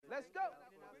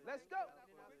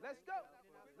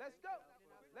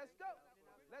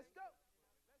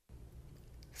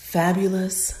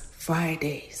Fabulous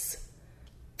Fridays,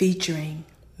 featuring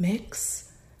Mix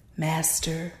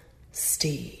Master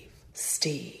Steve.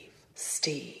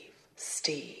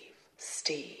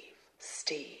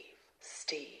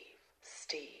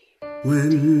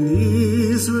 When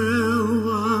Israel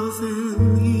was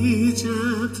in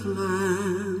Egypt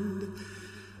land,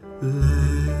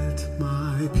 let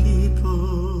my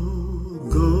people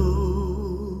go.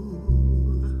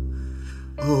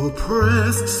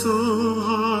 Oppressed so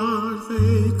hard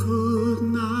they could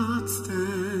not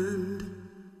stand,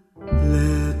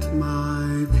 let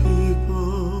my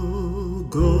people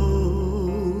go.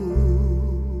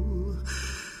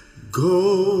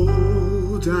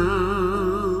 Go down,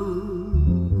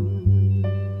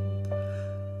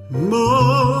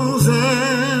 Moses,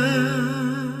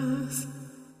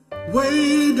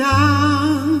 way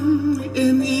down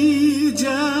in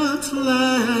Egypt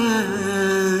land.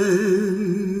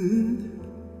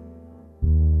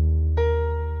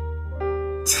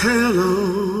 Tell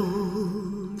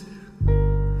old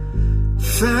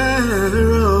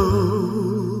Pharaoh,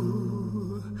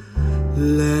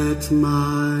 let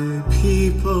my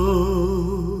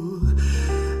people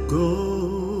go.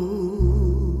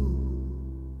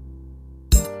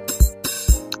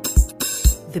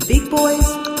 The big boys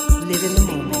live in the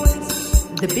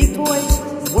moment. The big boys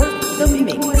work the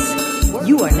mix.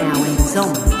 You are now in the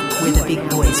zone where the big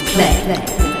boys play.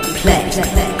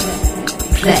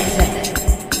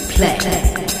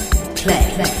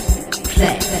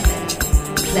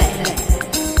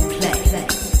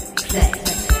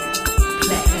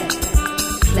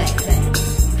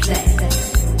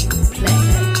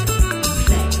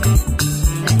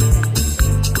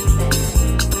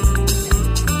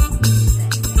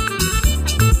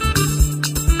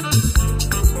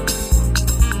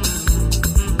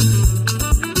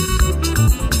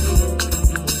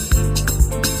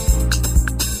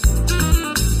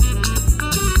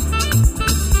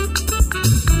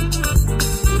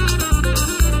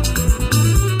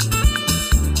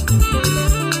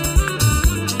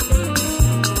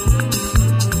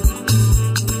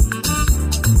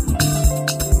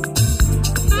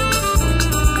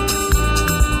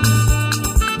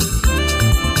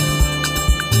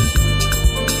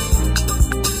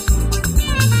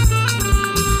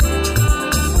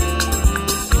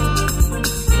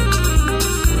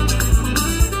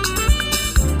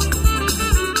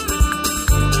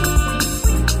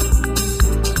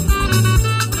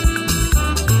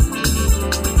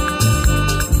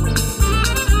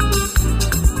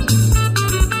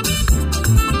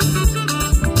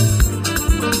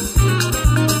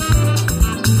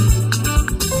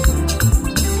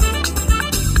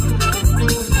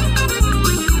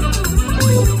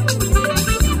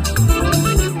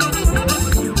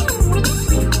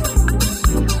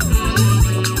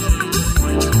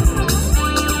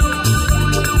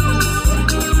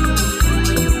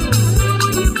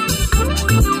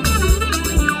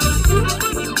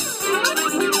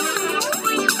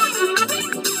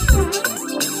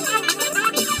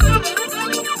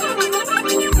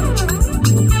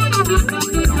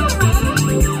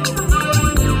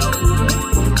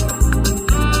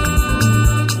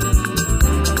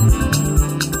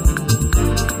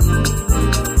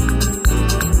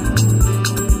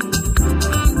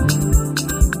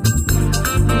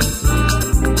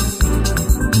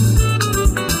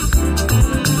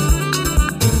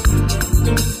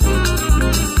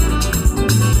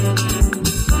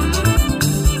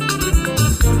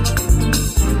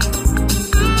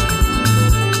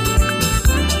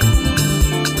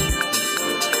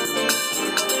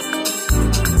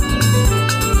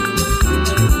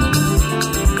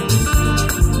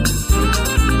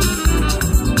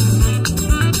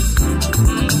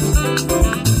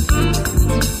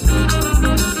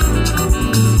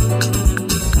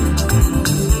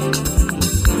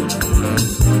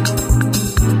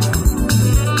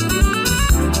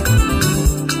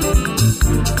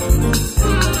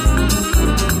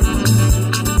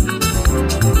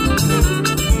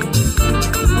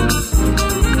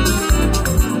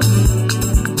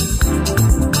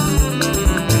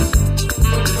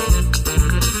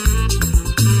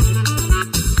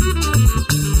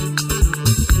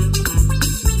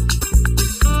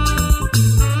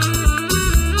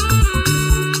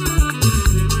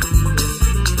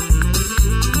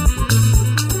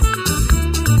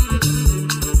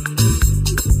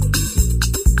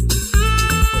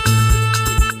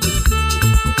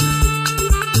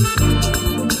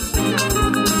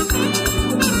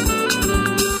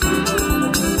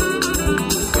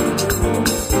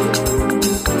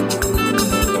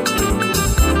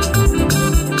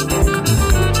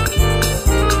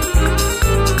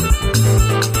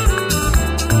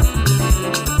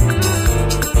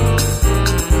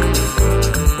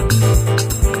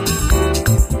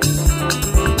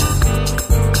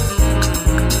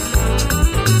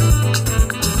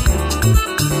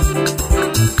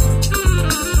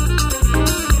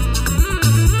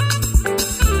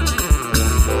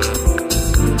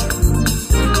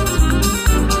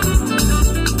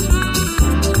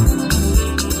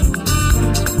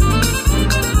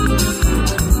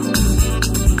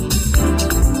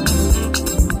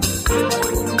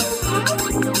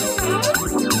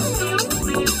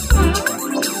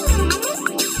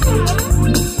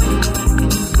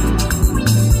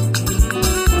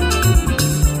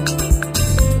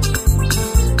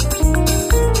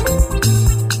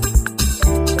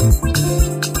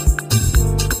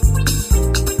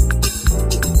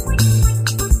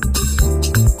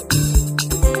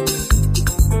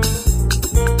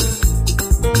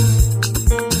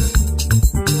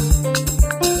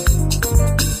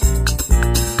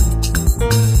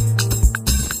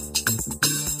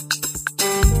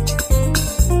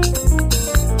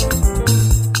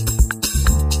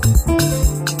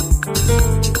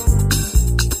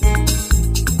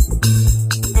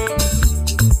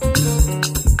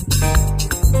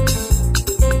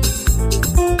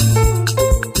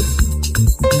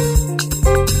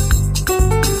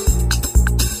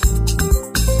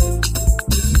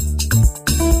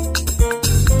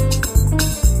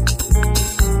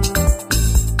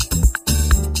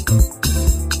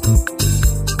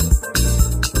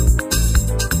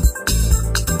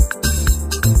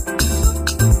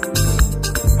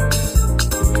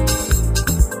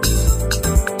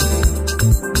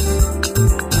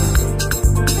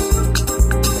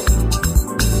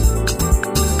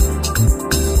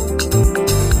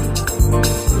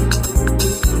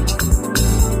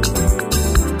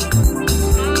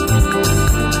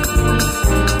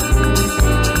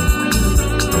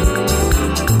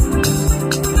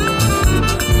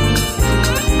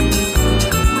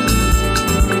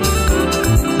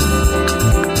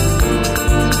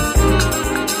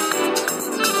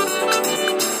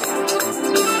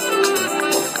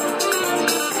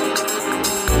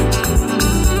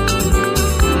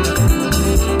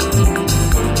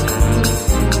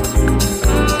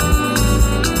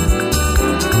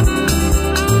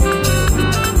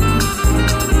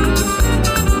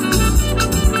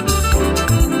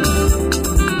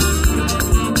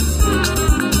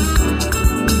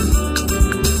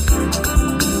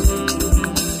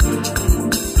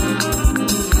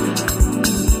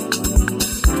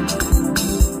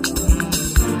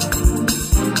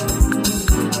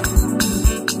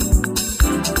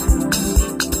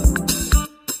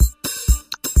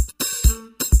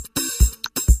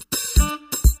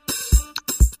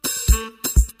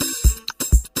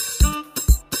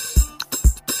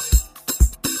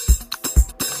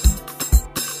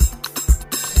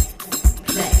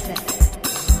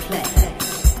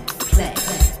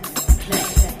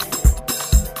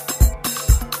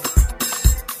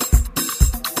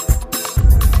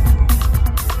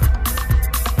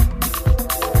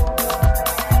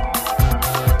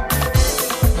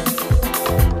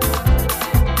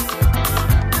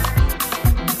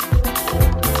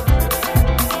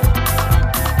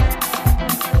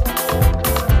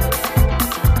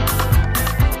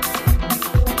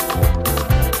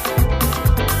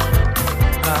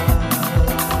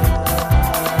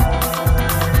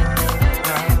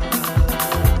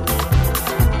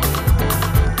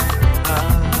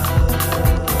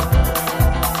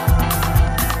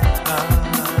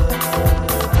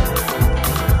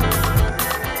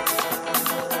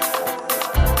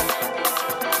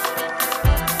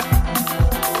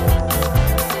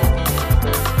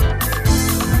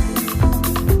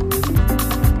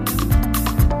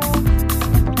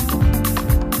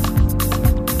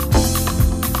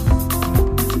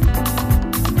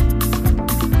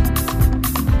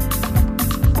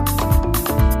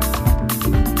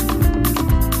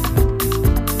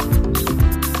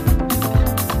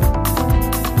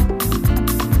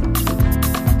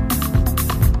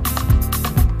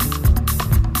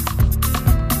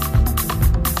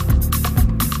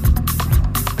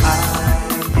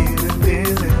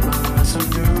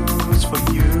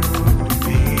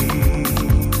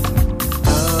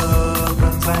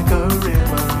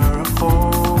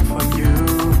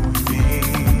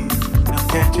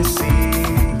 can't you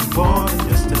see? More than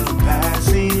just a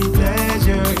passing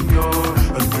pleasure. You're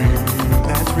a dream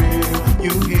that's real.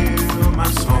 You heal my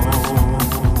soul.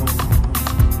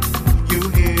 You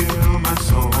heal my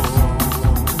soul.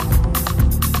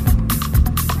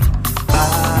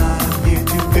 I'm here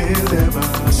to deliver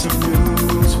some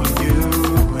news for you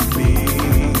and me.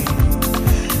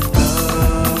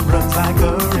 Love runs like a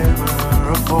river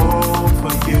of hope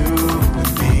for you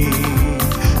and me.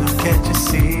 Now can't you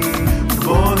see?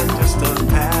 More than just a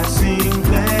passing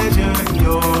pleasure.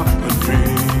 You're a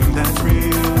dream that's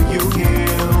real. You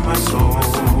heal my soul.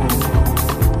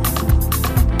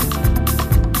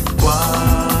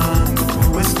 Cuando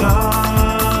tú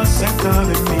estás cerca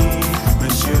de mí, me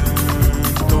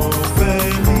siento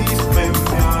feliz, me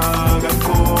embriaga el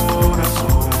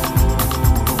corazón.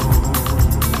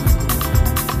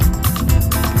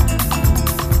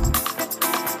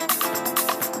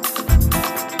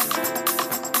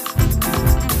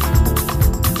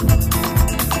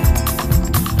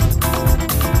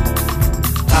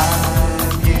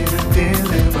 I'm here to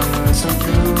deliver some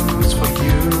news for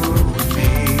you and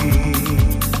me.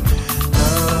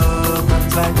 Love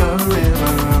runs like a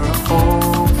river of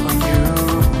hope for you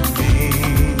and me.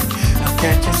 Now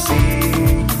can't you see?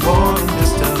 More than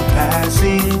just a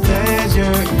passing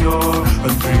pleasure. You're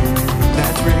a dream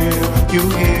that's real. You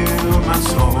heal my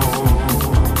soul.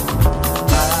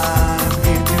 I'm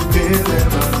here to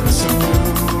deliver some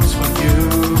news for you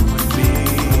and me.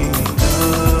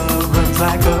 Love runs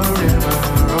like a river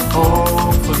of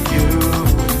hope for you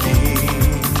and me.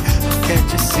 Can't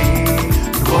you see?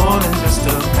 More than just a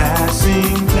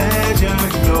passing pleasure.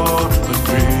 You're a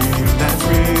dream that's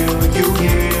real. You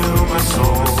heal my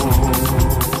soul.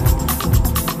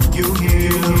 You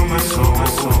heal my soul.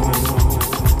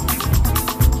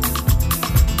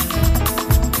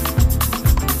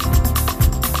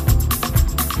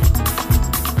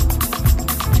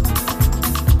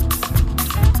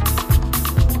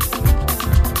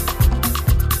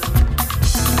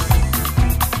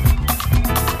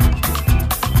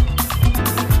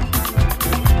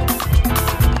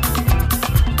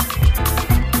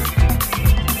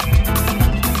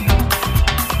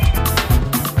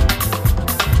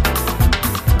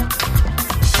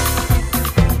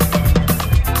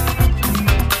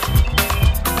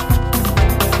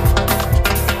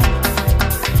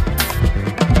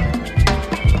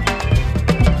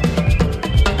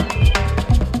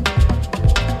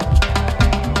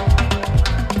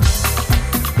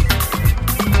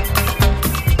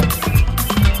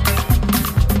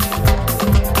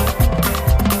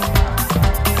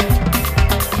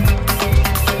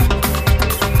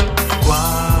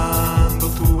 Cuando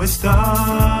tú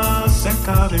estás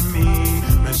cerca de mí,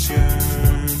 me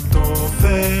siento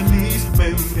feliz, me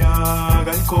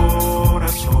embriaga el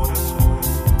corazón.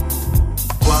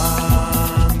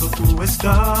 Cuando tú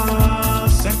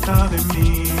estás cerca de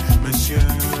mí, me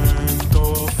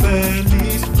siento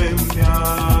feliz, me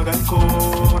embriaga el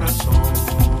corazón.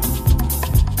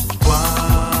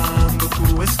 Cuando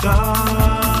tú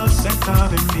estás cerca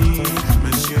de mí,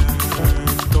 me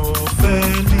siento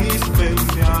feliz, me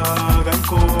embriaga el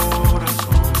corazón.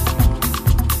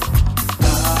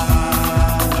 La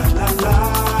la la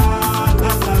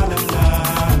la la la la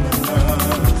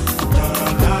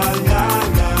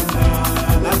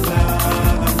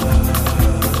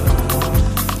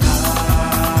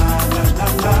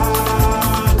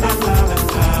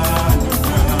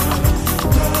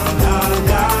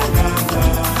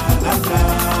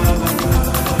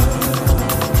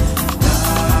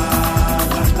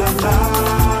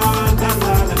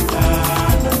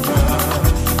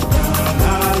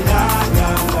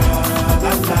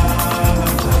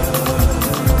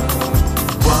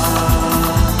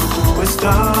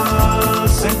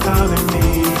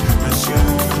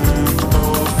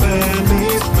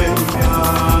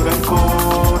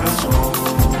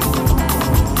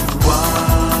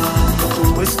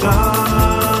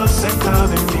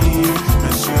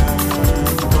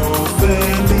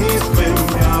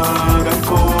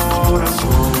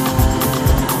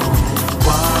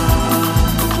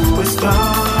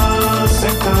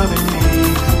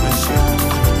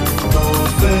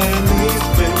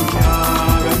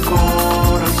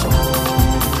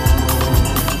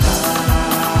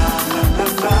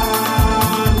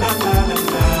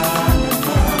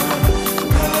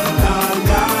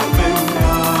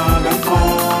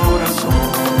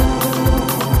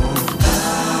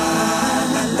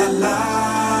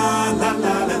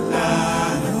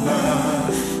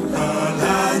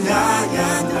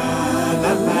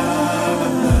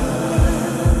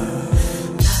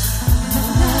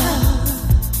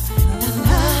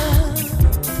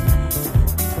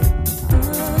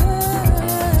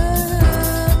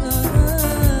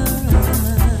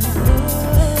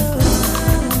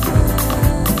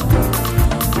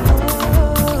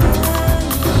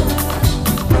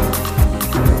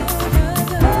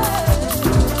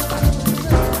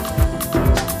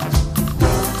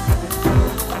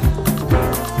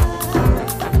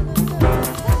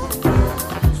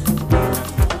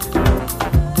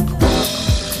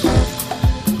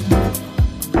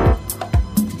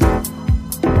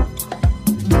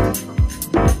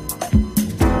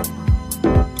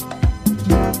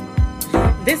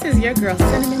your girl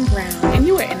Cinnamon Brown, and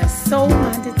you are in a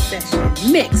soul-minded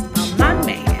session mixed on my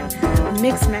man,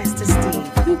 Mixmaster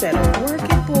Steve. You better work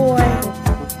it, boy.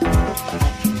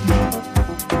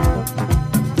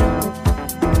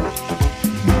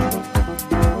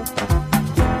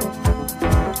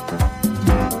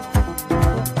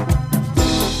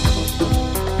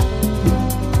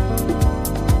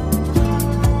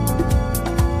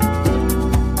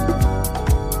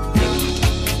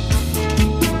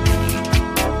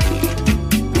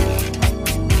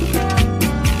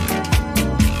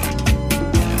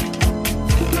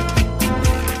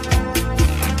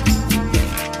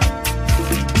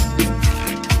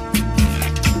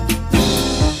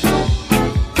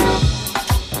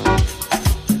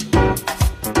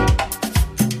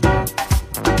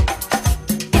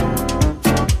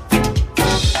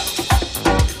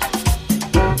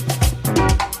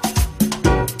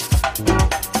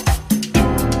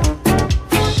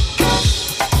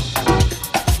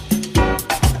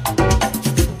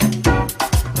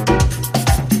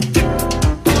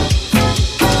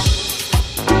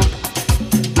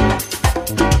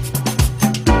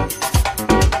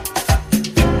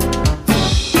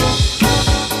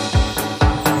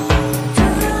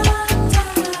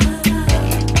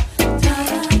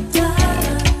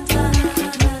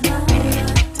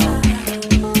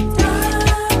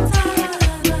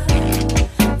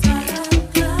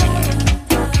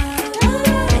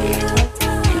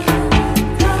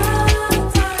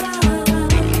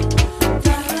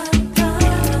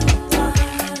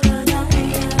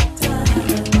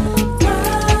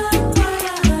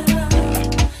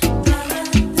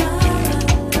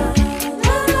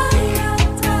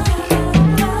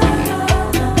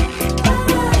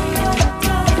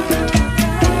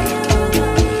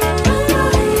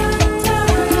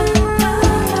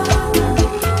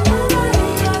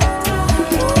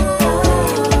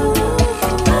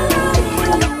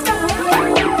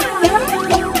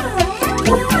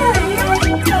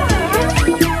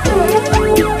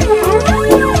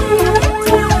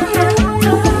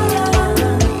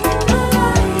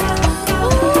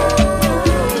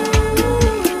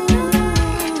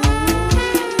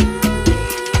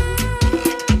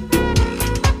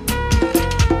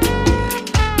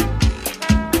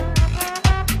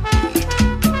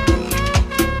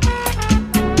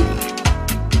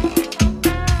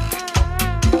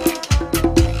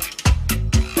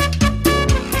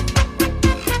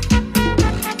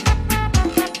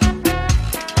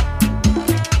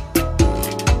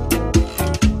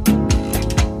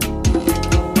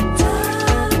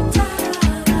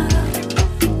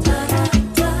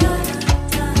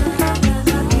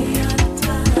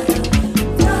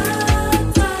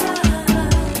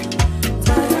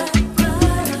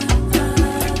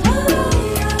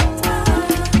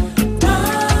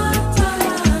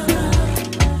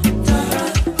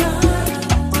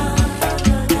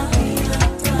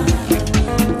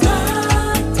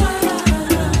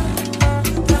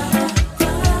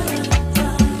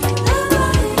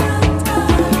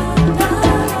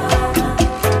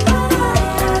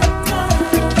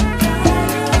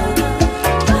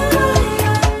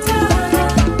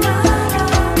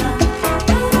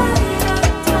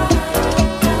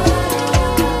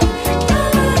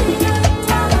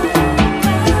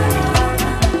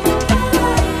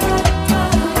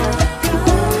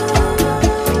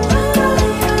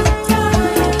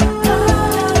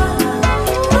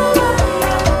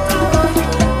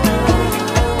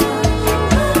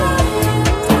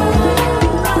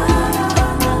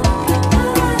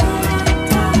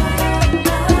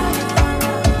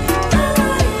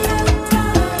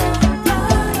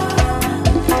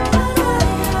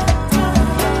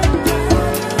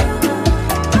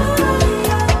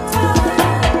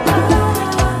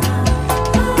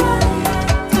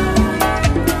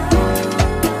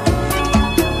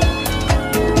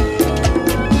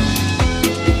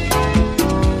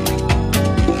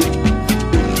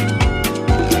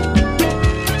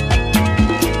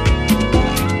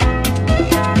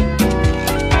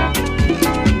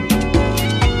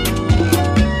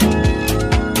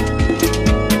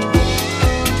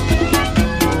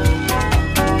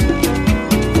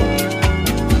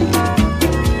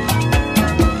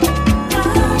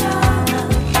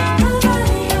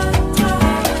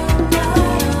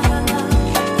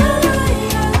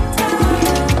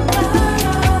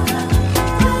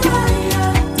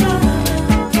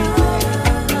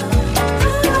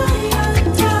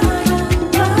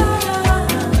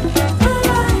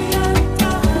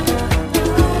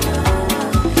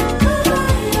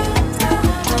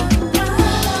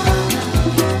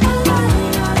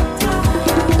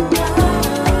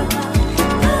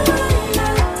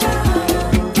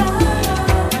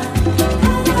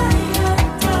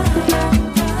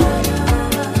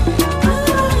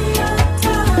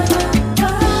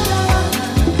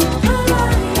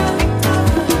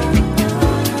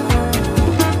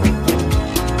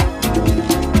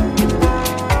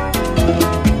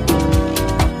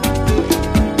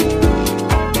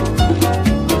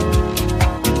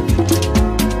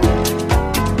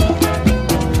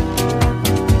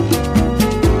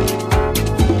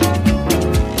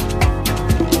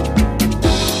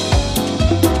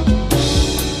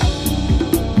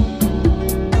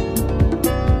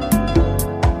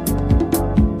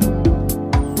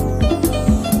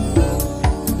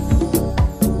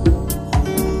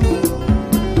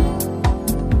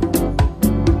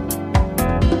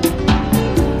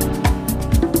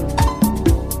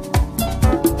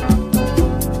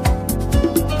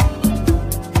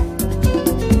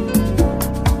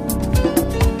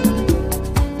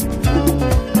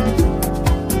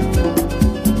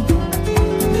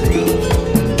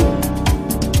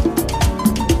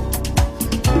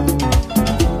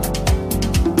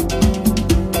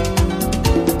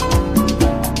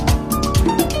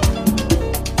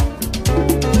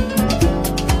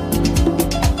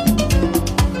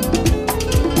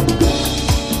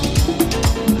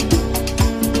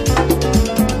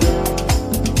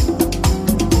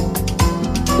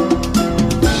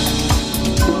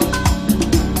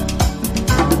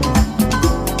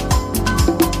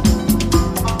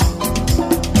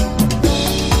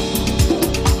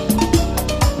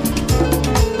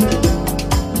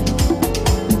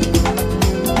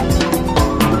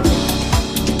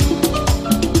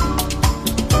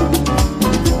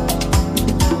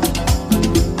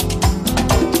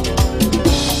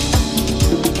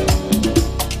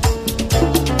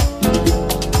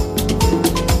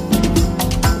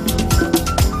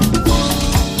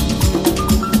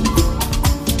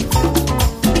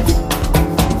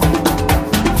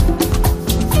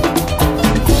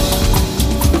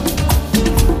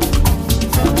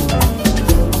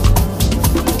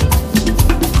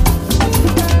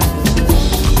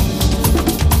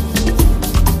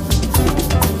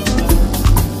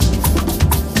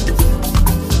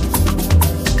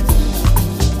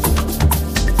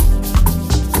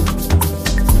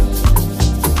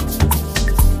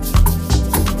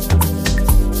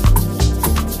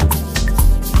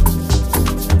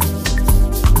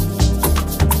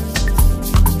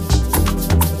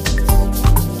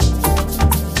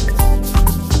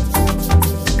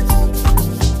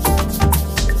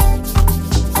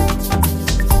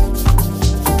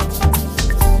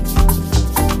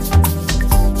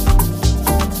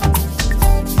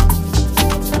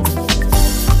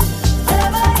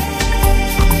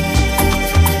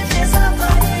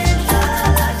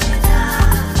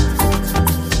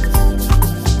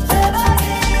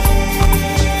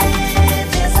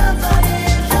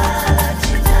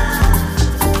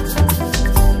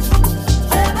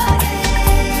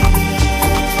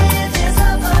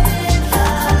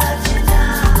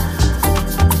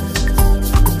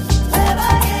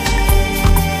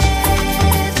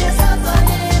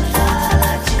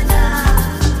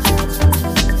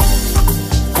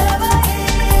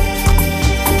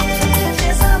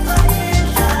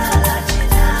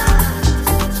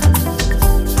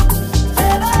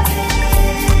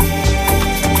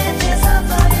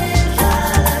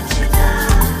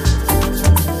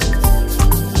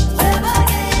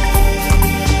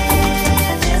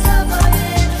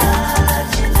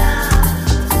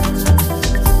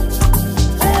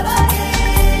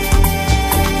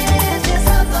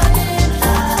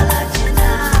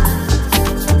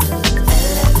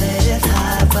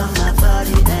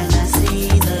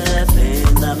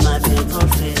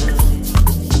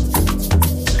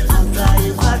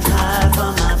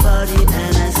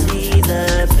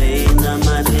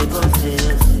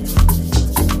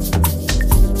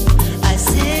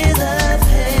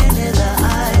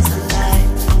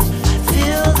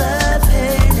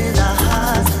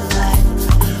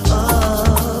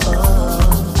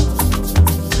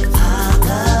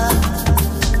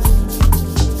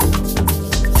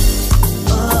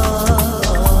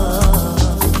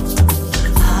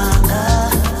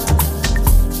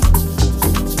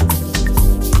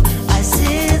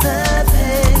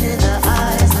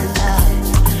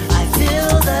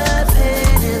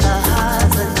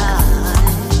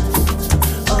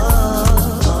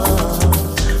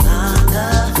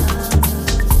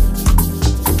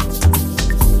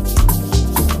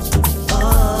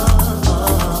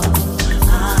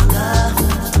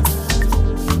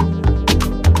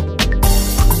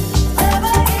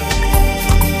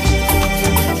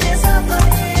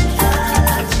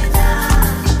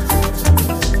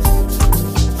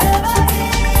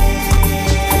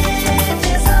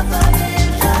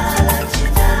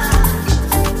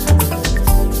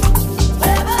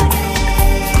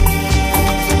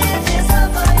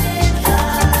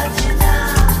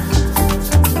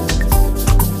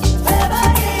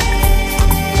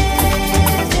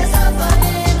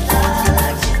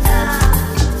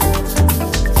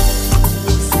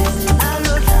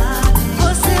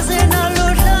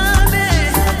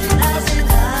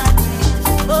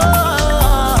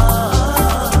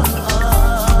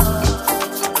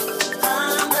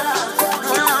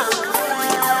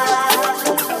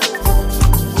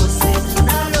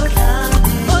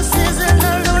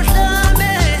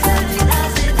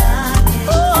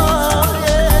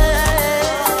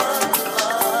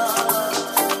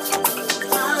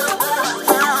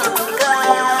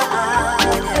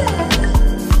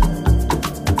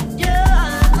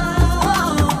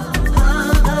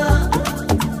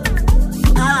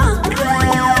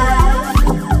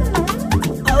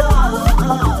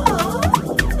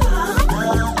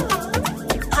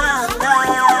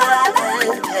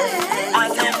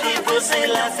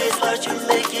 to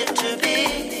make it to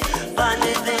be.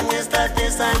 Funny thing is that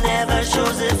this I never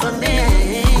chose it for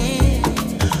me.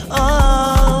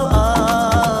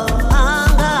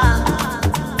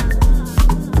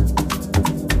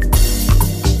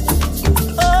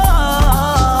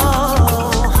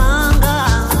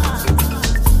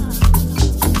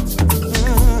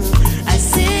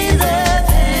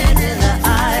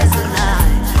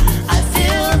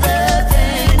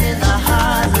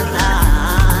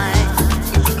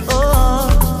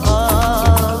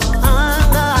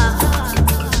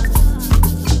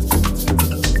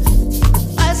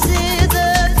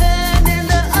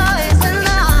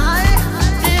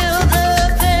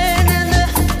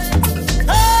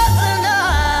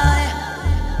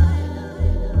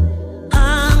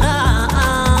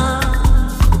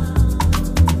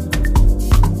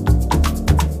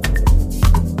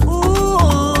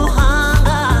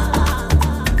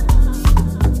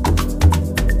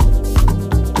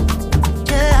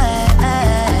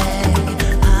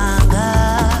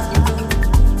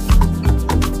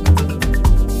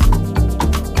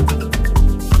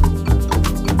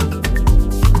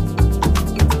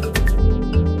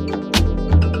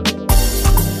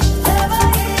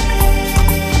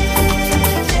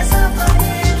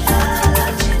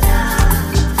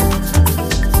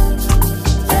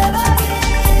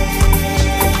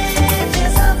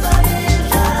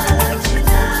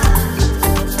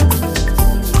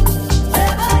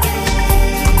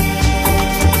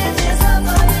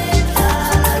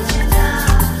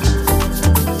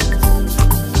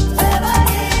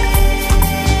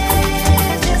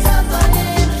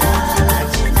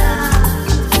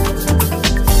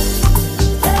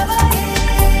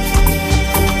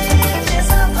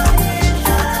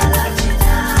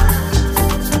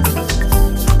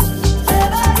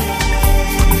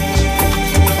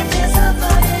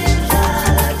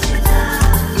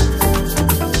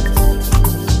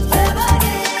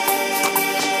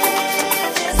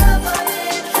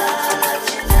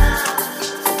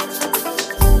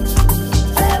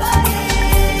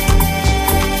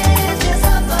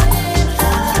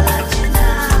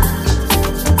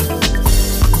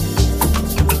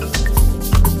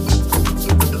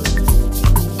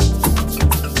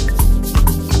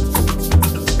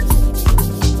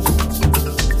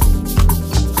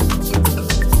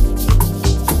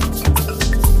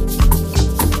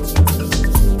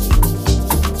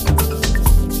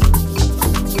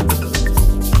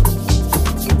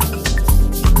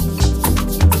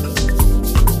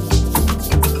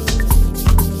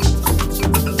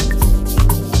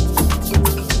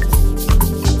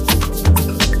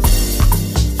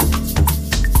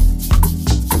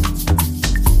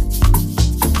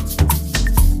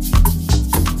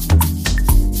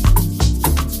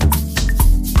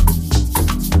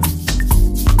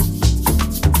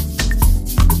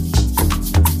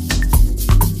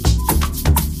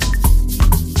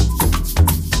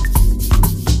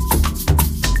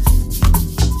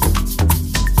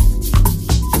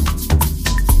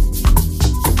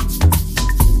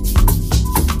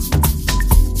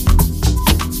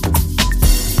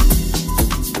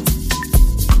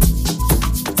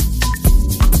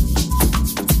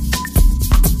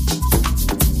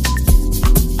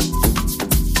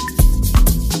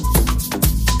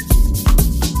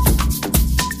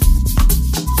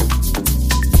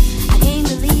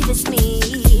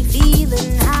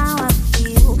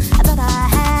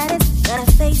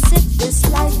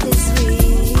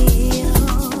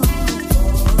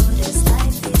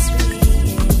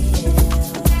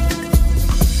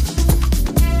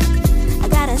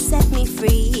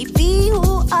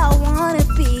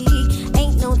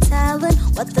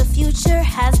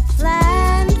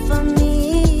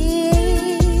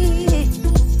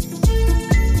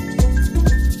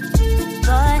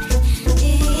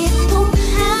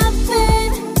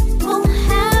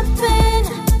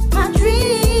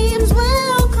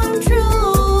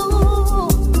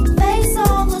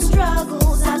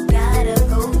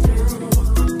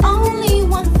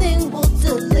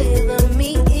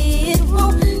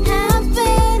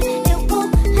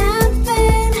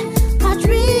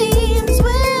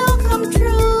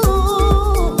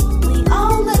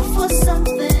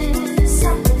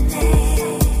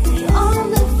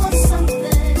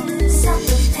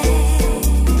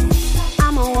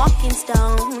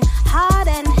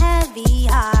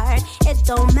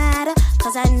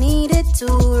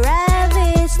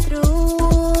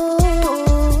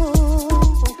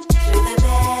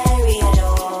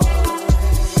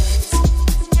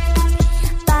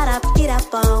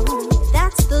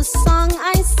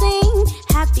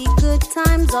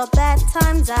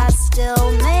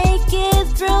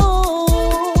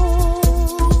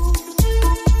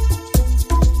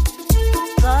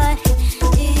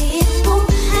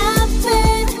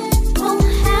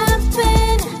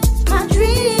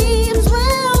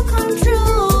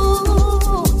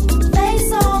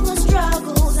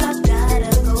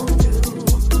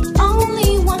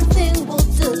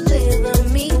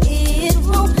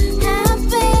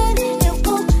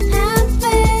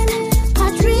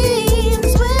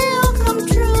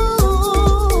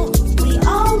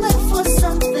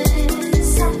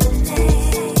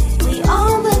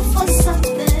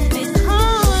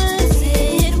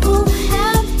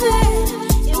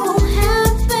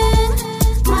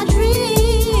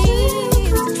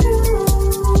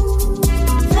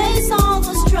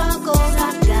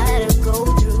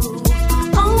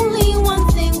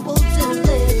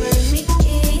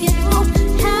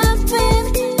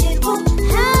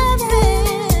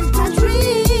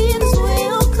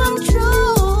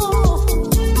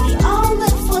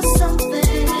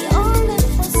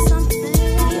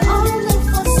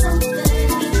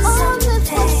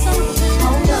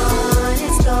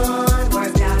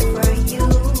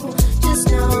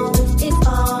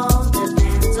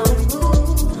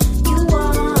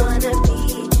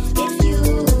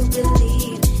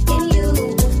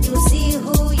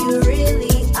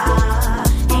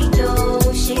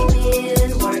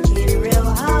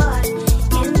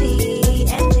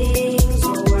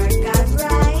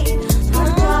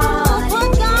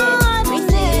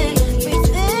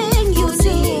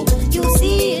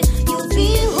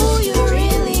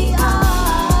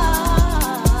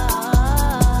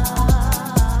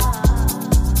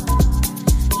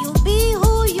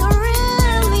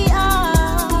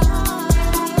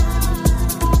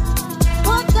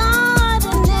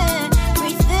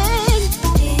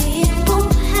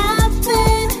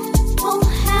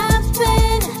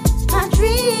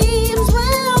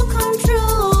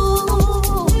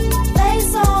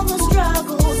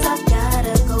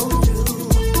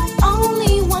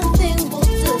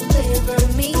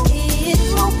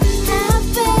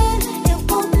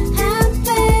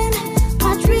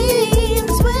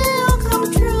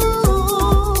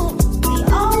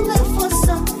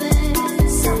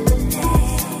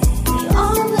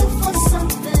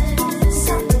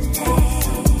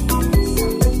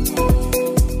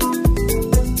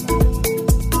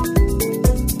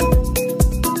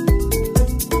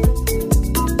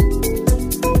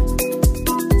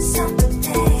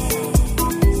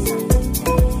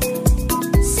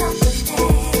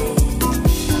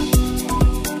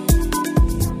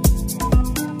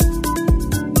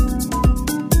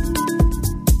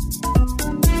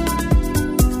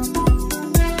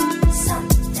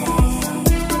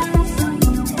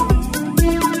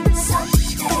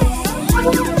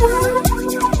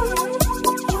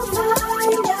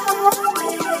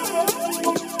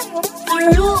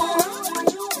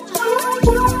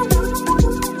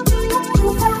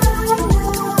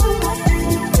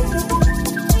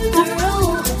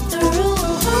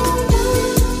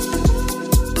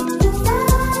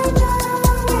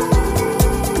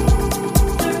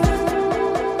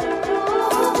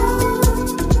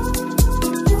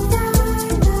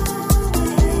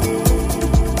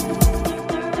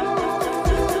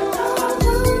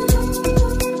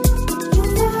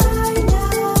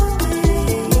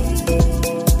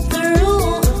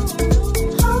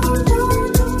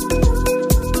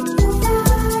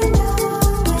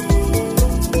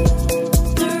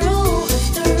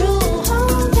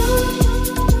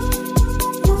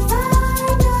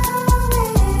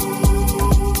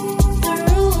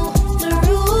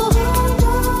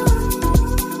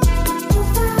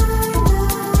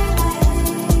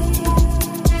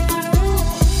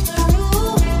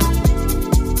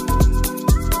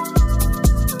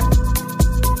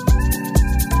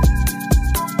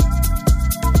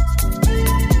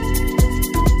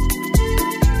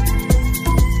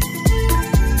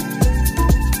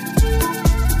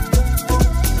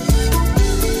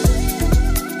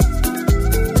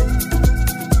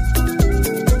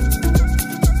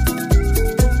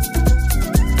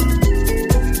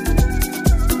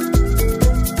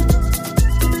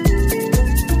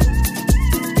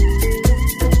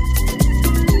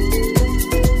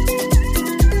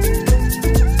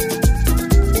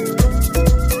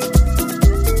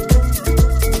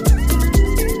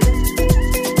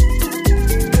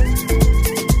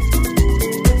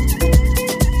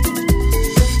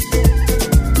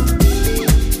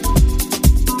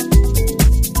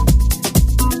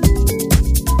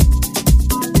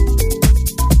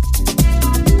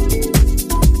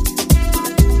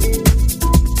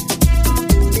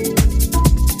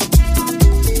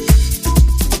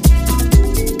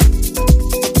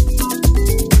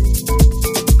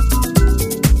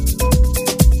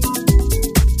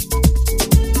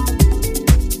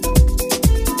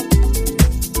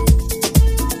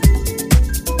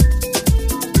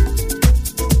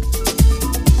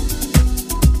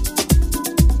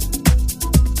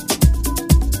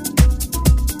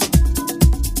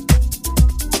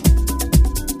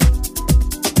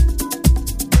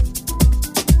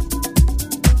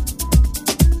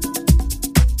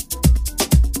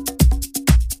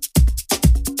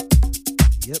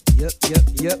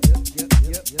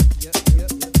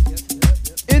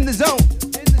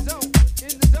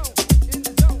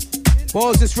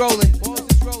 Balls is rolling.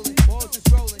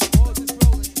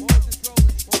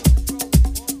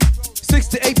 6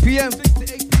 to 8 p.m.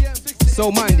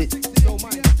 Soul Minded.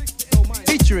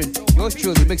 Featuring yours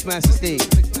truly, Mixmaster Steve.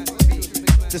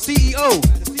 The CEO,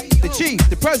 the chief,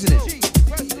 the president.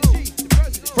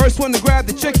 First one to grab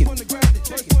the chicken.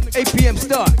 8 p.m.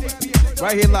 start.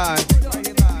 Right here live.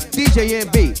 DJ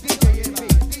MB.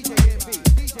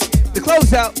 The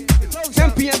closeout.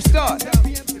 10 p.m. start.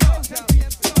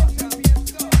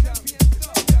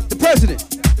 The president.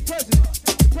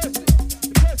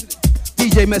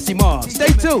 DJ Messy Mars. Stay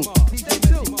tuned.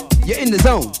 You're in the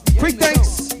zone.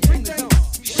 Pre-thanks.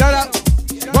 Shout out.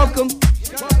 Welcome.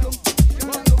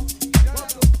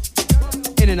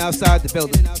 In and outside the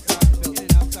building.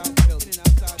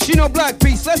 Shino Black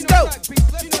Piece. Let's go.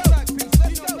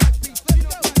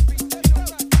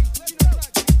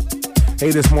 Hey,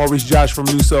 this is Maurice Josh from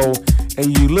New Soul,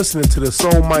 and you listening to the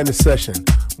Soul Minded Session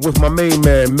with my main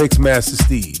man, Mixmaster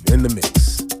Steve, in the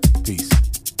mix. Peace.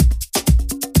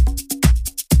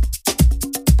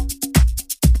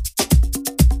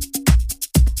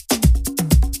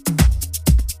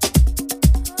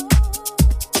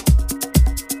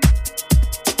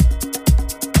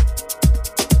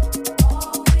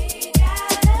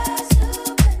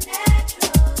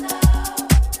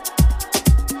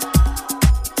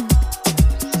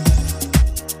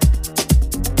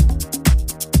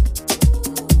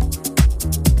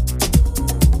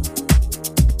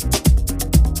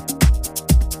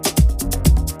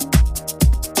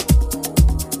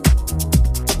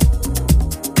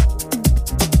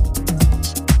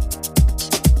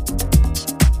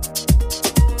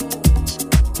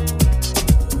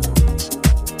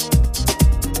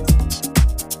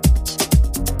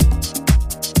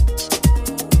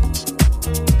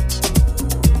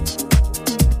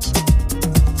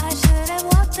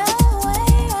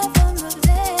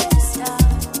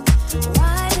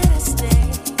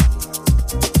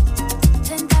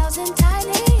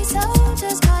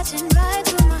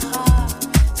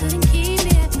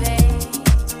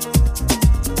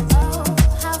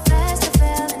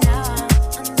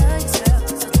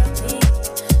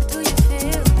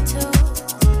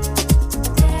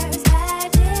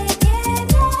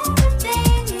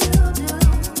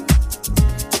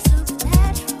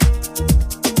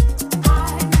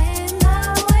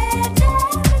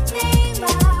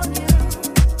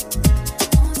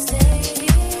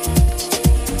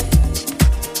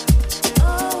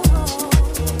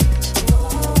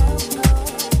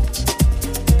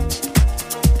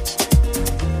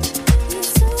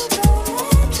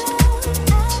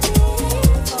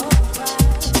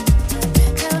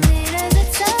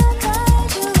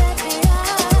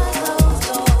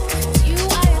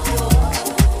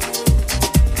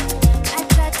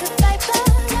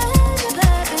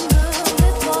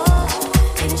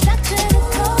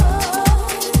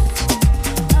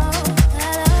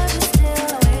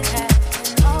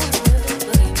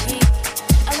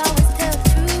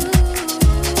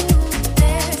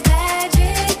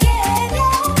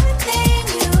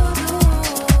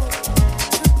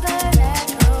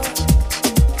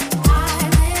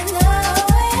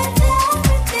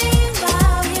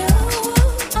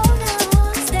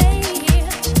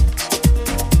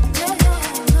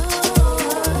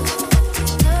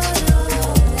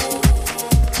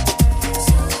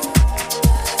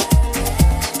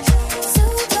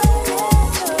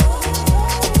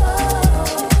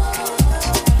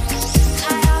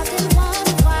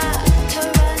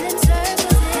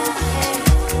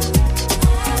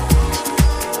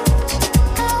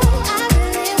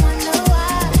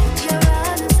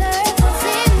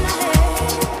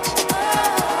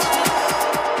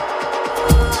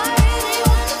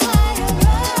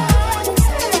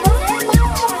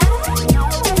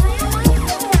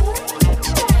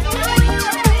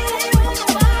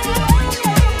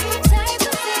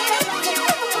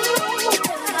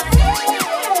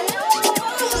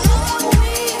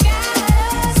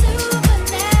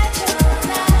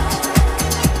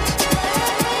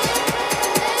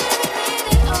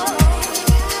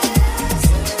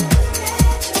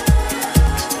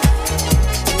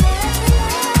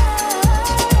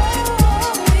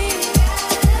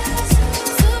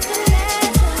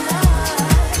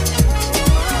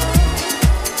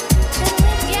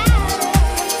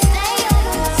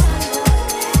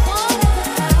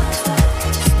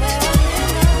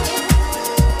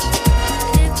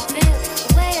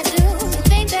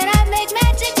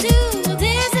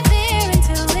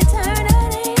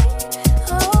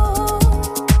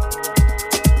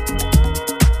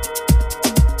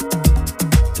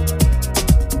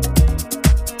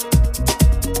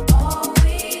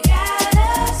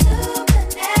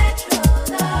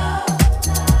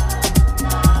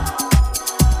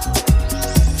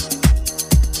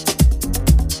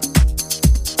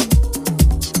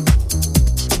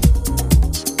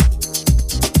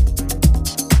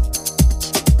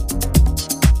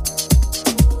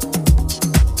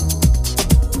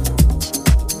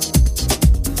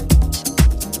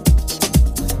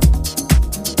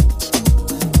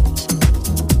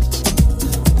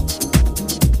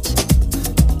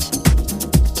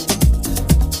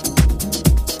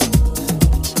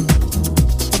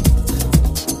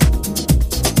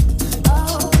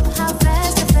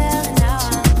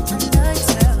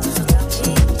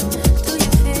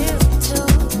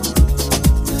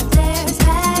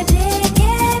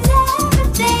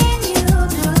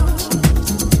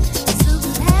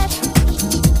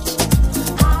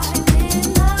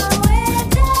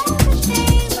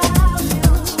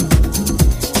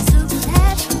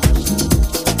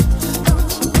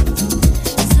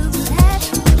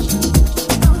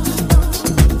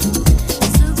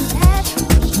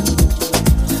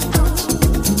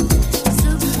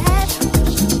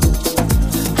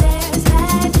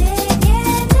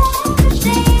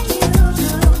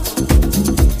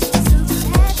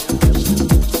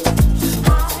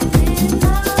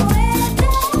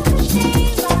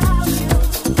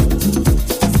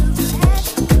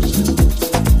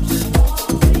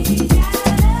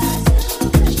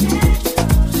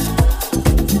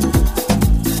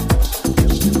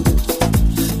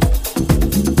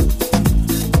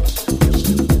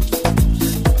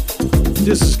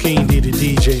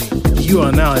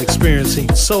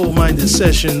 14th. Soul Minded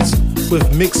Sessions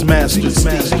with Mix Master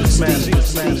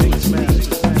Steve.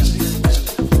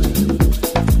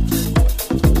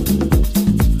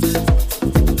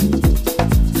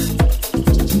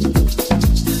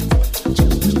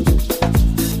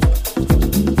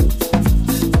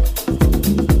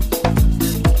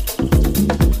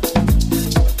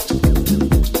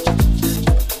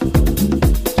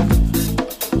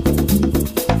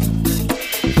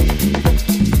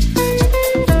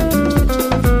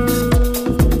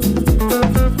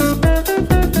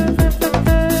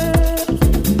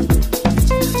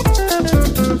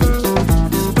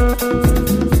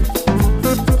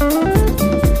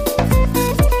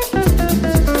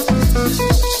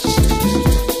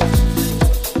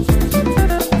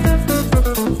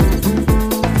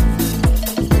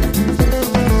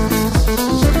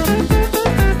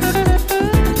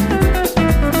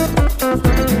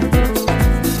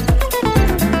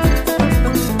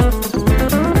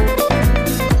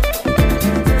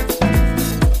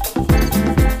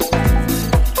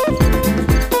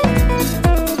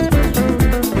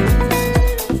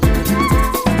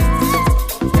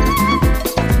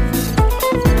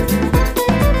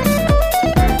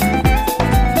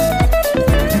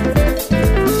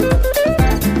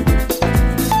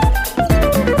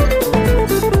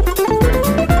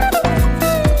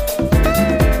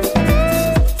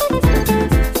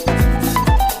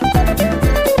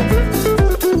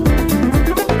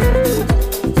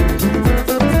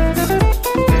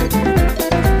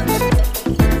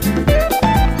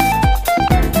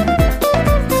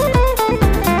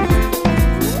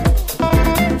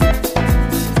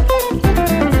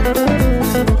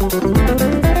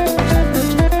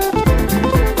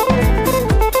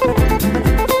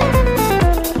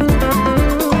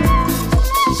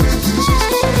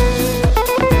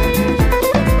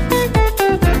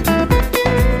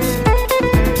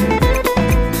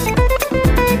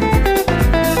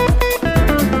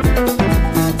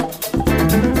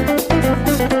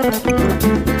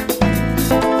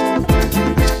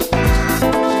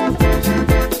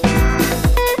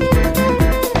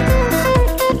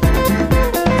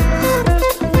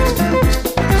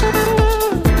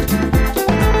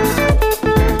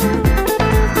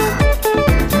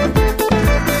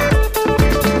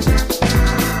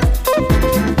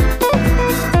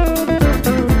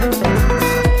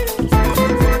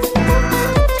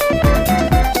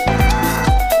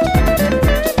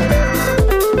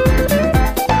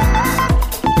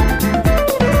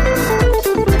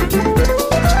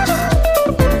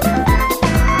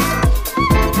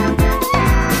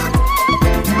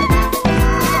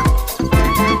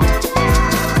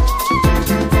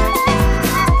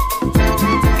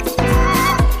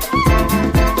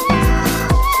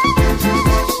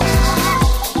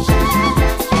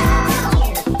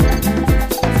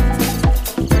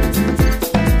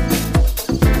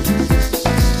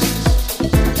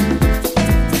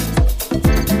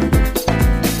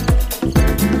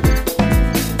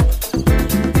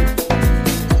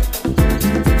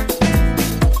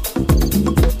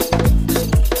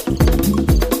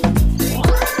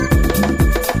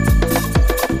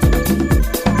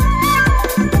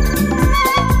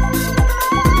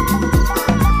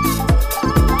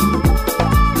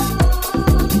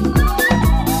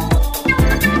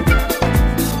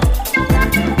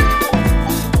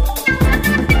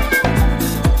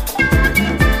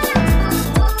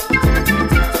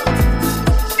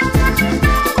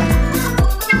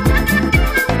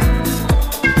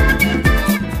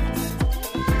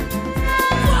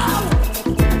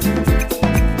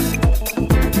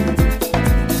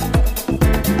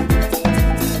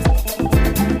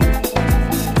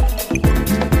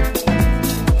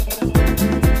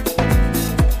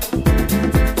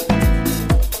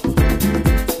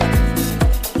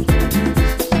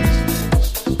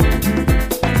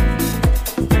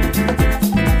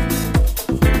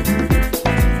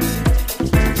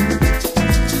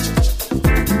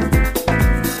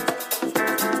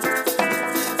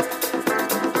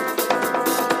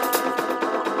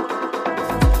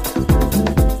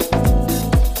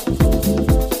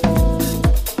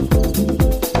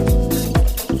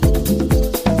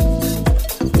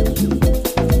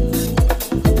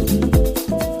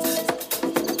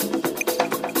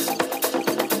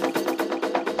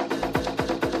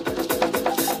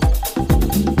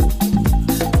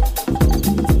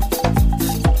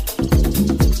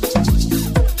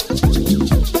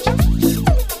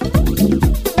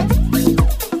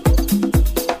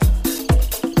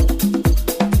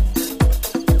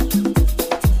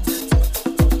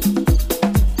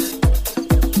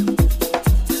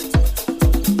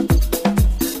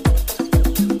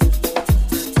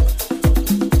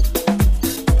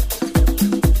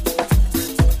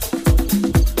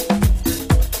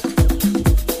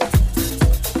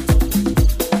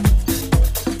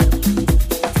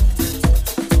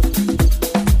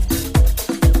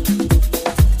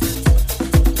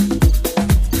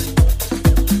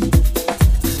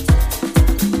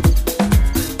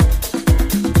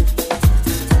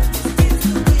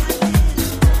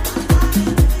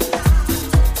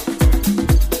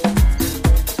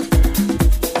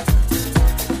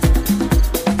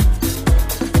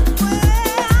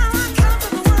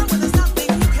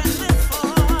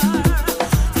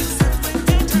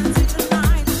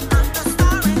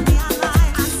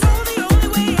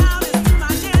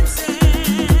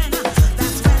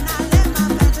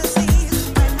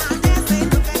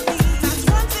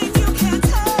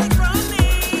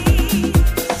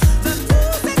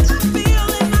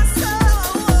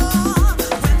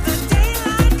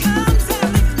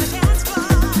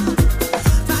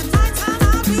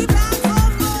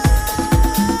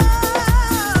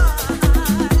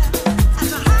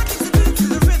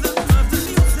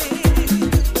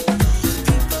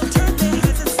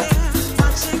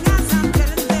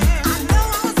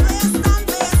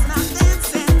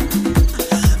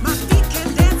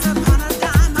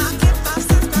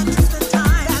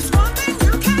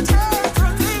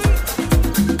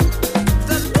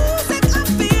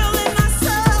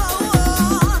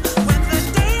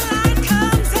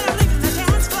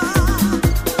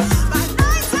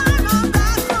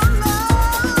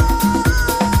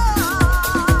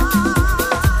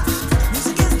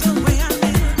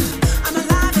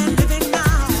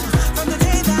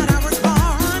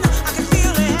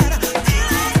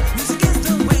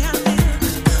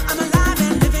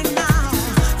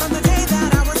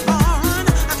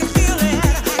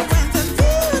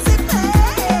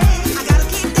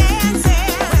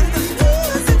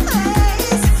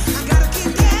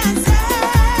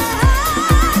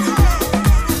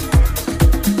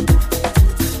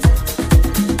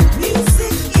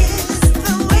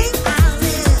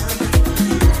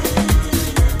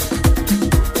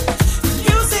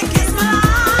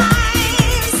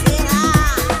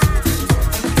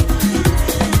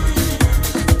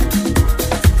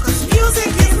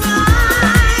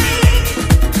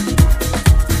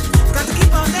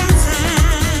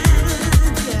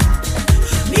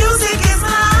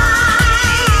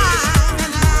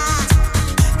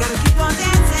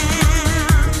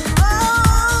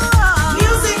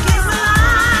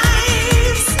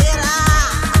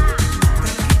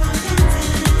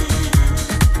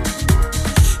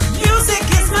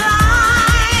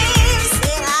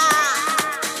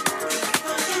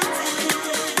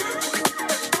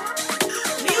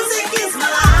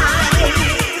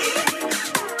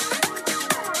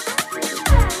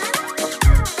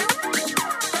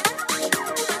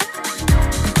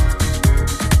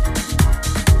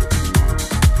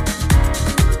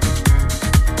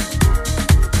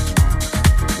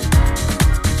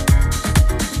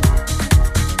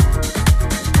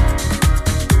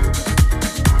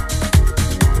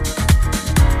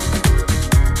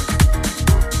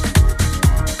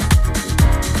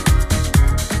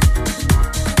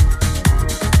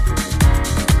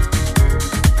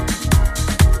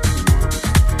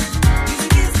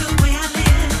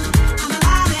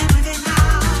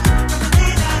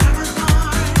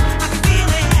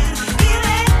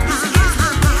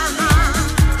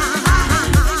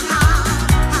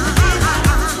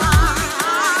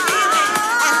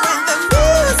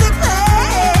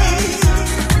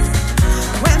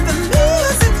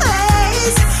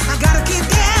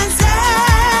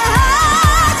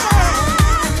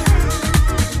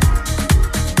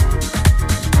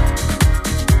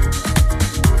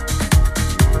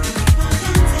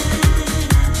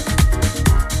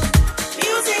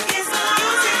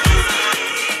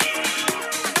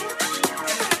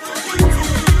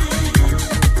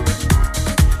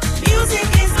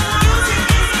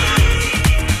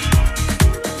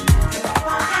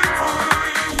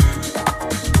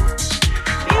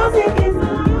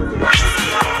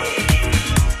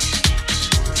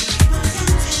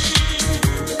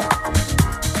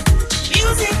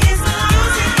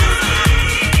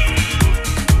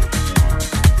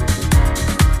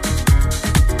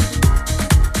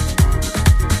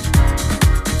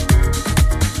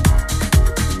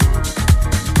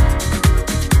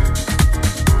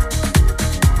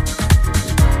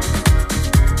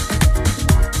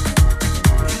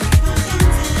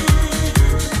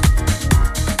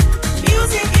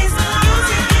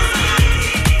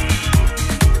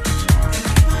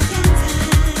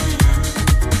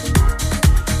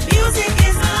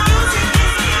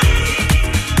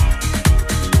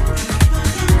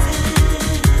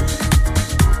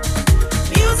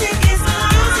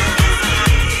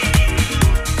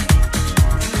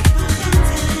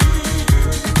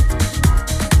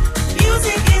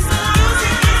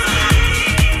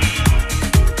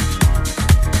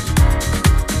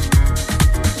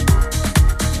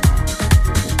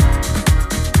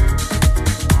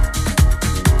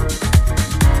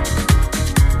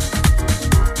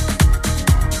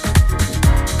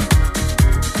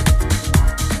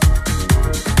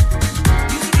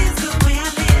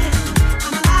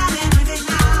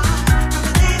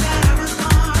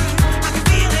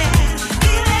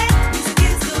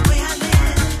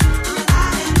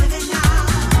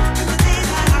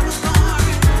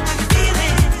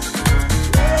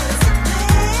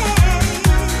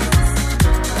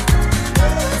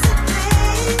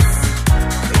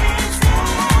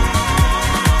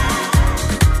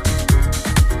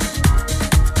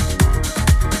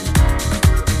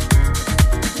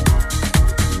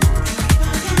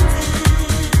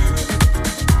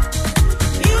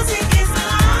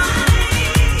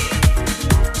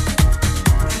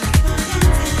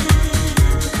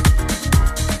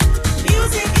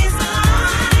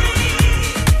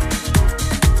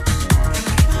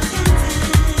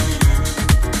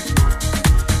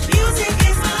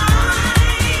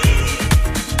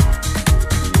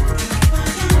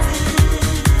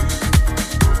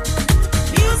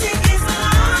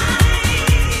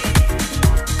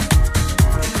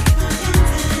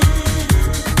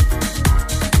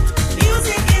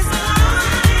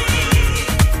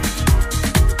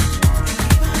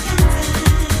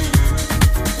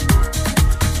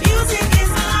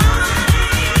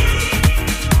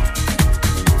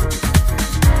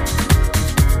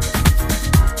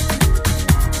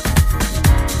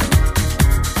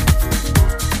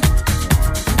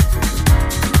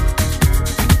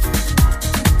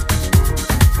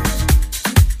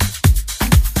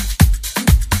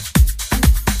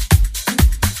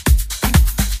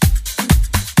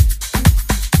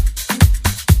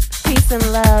 Peace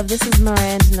and love. This is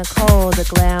Miranda Nicole, the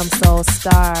Glam Soul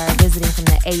Star, visiting from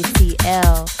the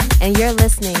ATL. And you're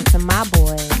listening to my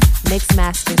boy,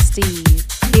 Mixmaster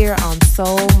Steve, here on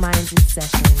Soul Minded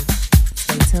Sessions.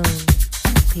 Stay tuned.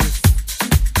 Peace.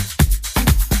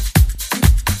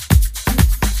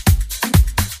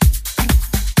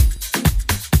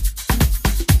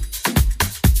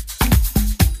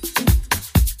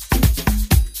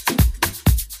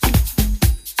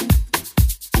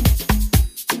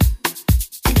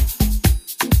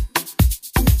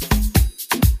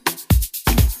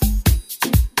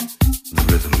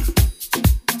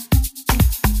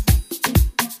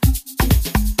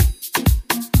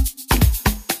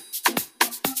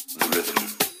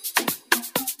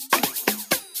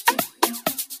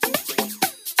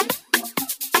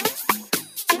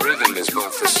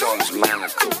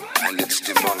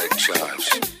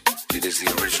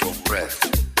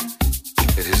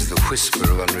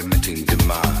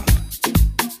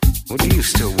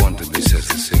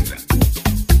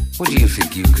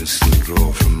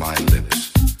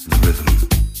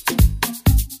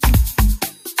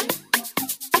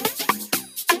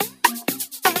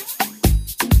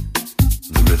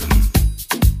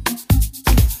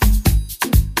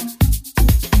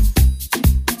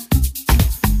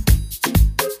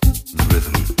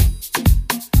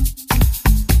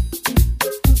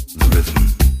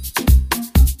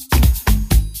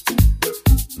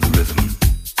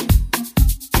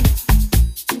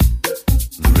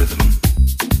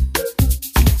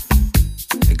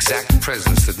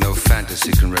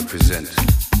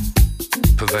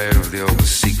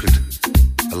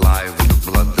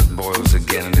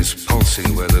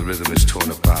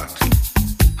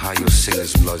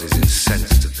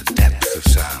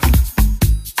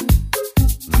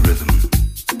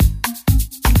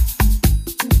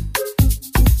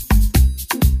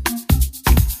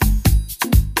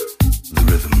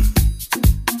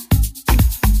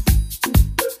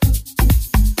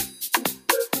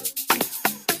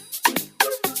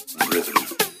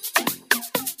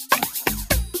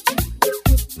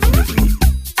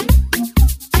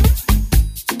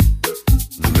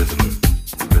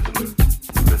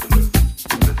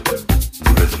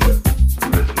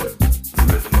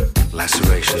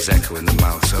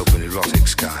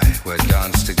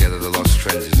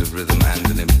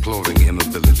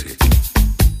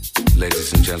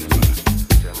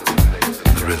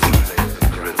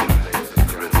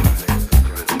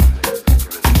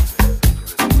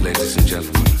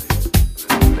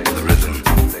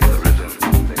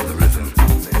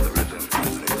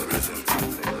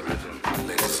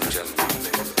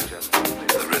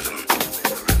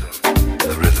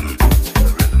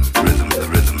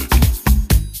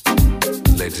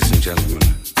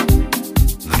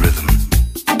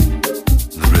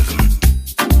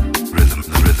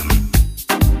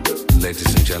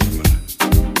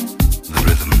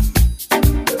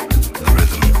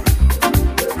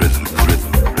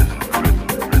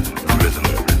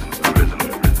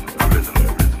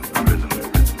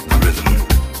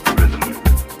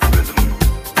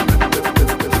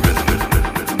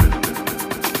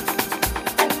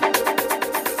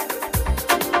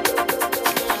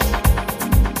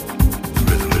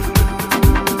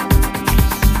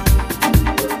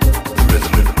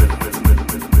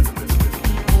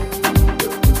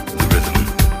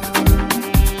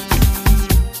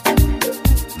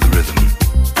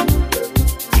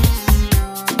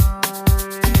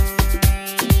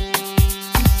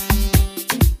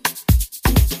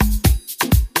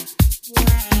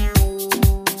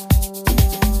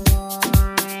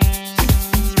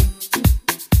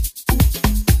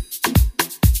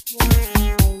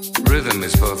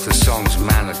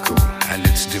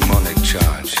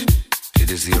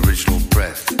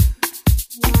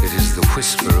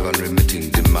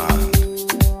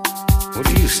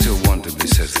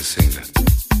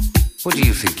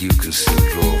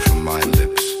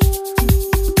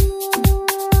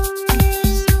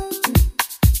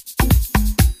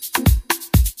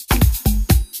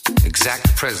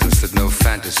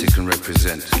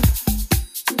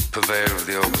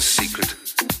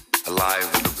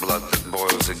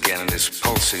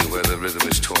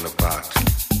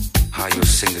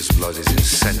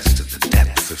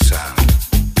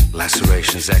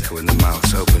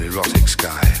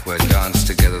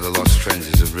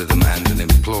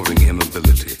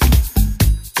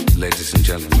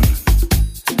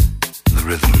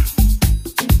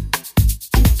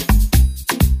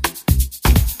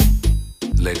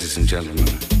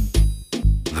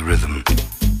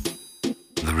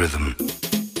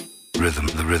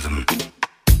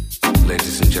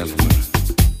 Ladies and gentlemen,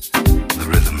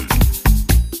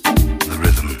 the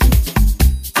rhythm,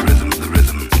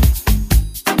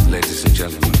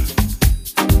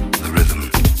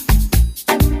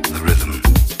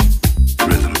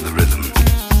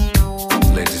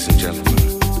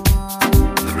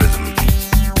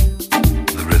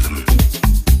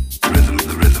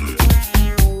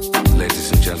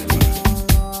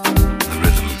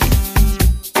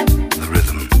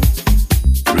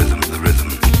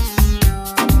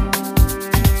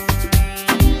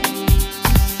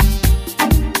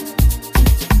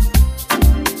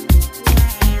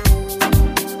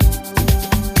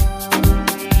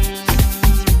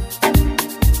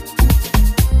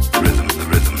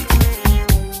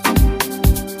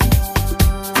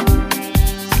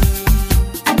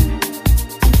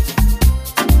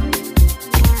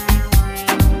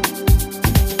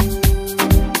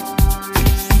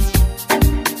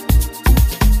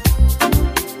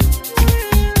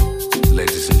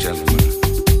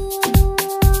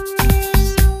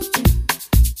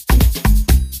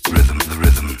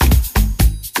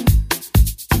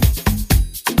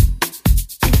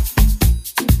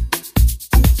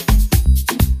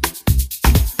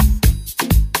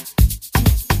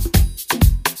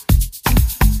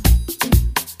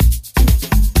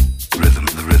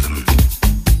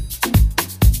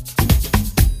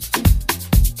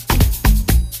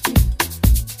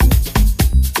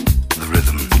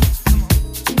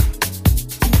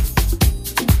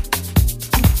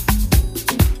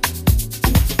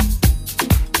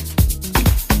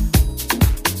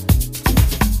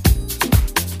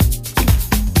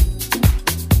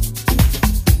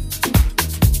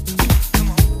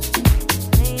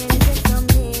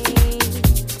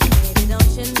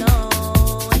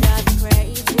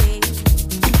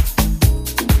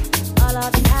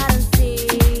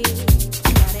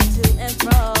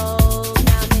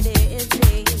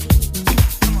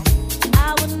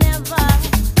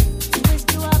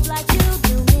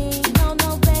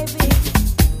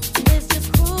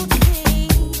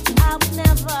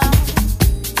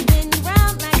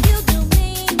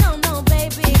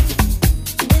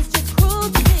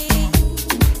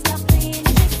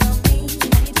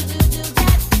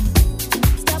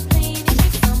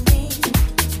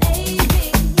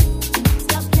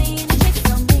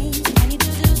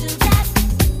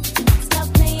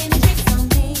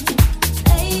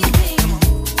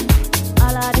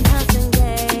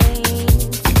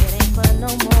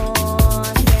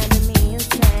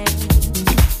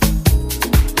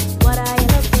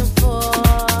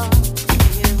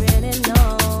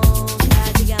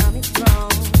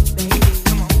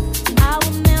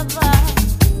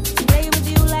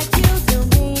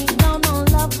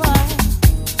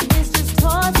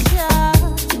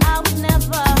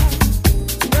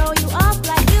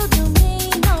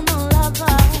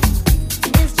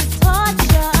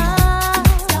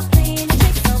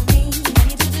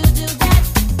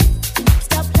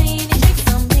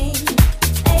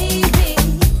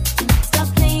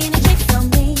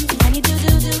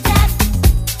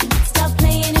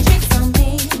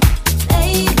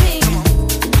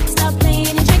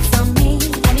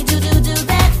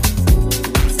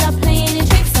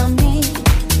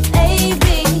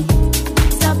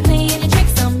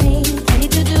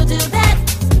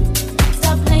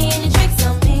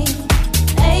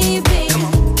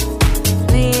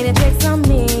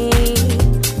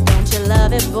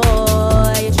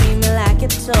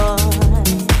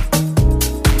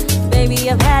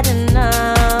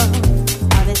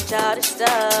 childish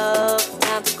stuff.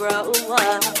 Time to grow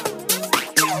up.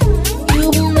 You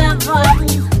will never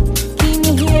keep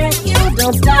me here if you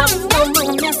don't stop. No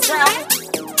more mess up.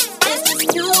 It's just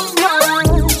too much.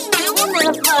 You will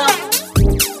never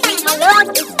keep my love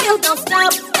if you don't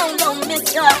stop. No more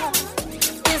mess up.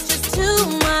 It's just too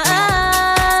much.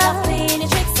 Stop playing your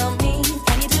tricks on me.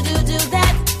 Can you do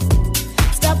that?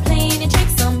 Stop playing your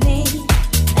tricks on me,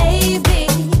 baby.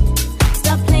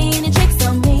 Stop playing your tricks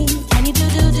on me. Can you do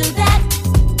that?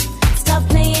 Stop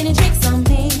playing your tricks on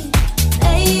me,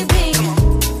 baby.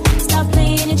 Stop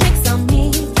playing your tricks on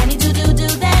me. Can you do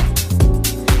that?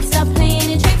 Stop playing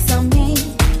your tricks on me,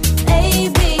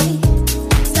 baby.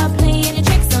 Stop playing your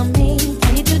tricks on me.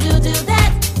 Can you do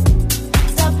that?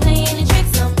 Stop playing your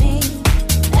tricks on me,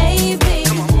 baby.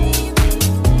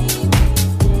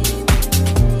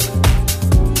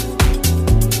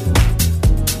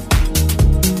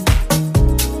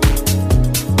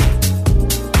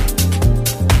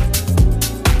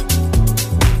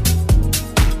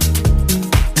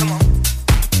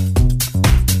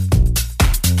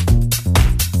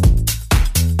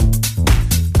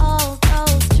 All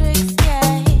those tricks,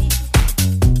 yeah.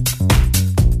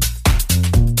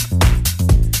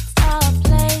 Stop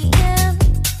playing.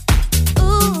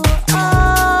 Ooh, oh,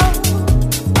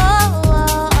 oh,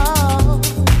 oh, oh.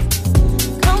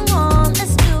 Come on,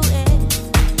 let's do it.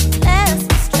 Let's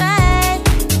be straight.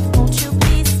 Won't you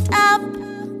please stop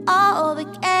all the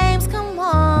games? Come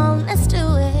on, let's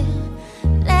do it.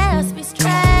 Let's be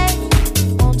straight.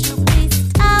 Won't you please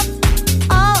stop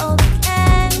all the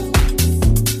games?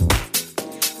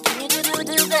 Can you do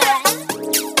that?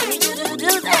 Can you do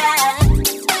that?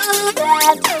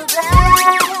 Do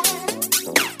that.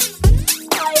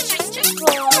 All your tricks,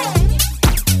 boy.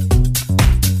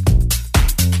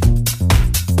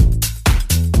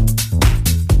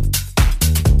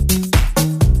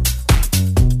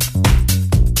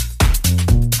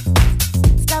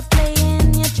 Stop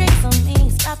playing your tricks on me.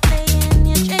 Stop playing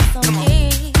your tricks on me.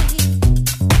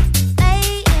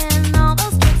 Playing all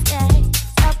those tricks, yeah.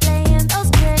 Stop playing those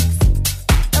tricks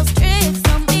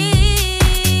on me.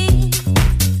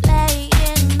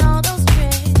 Playing all those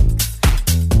tricks.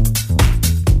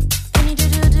 Can you do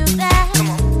that?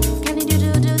 Can you do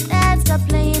that? Stop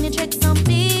playing your tricks on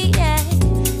me, yeah.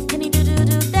 Can you do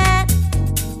that?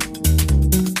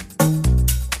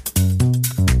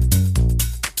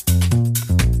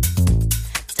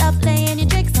 Stop playing your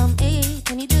tricks on me.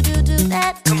 Can you do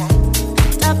that?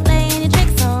 Stop playing your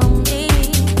tricks on me,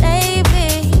 baby.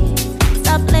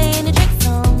 Stop playing your tricks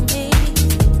on me.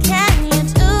 Can you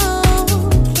do that?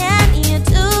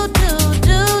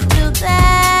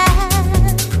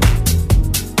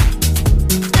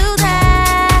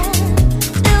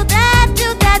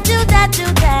 Do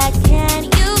that. Can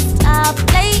you stop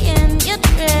playing your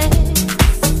tricks?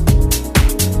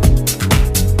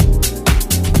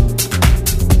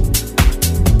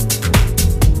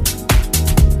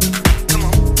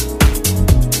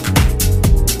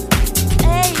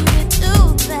 Baby, do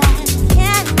that.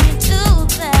 Can you do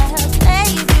that?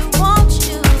 Baby, won't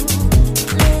you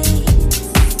please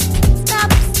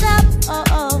stop?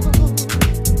 Oh.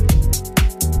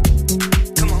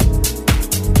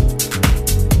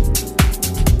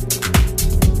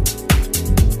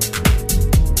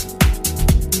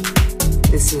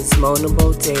 This is Mona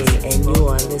Bode, and you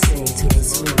are listening to the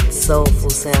sweet, soulful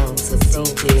sounds of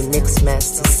DJ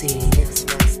Mixmaster C.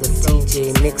 The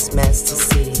DJ Mixmaster C.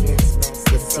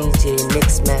 The DJ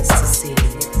Mixmaster C.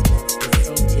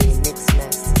 The DJ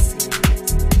Mixmaster C.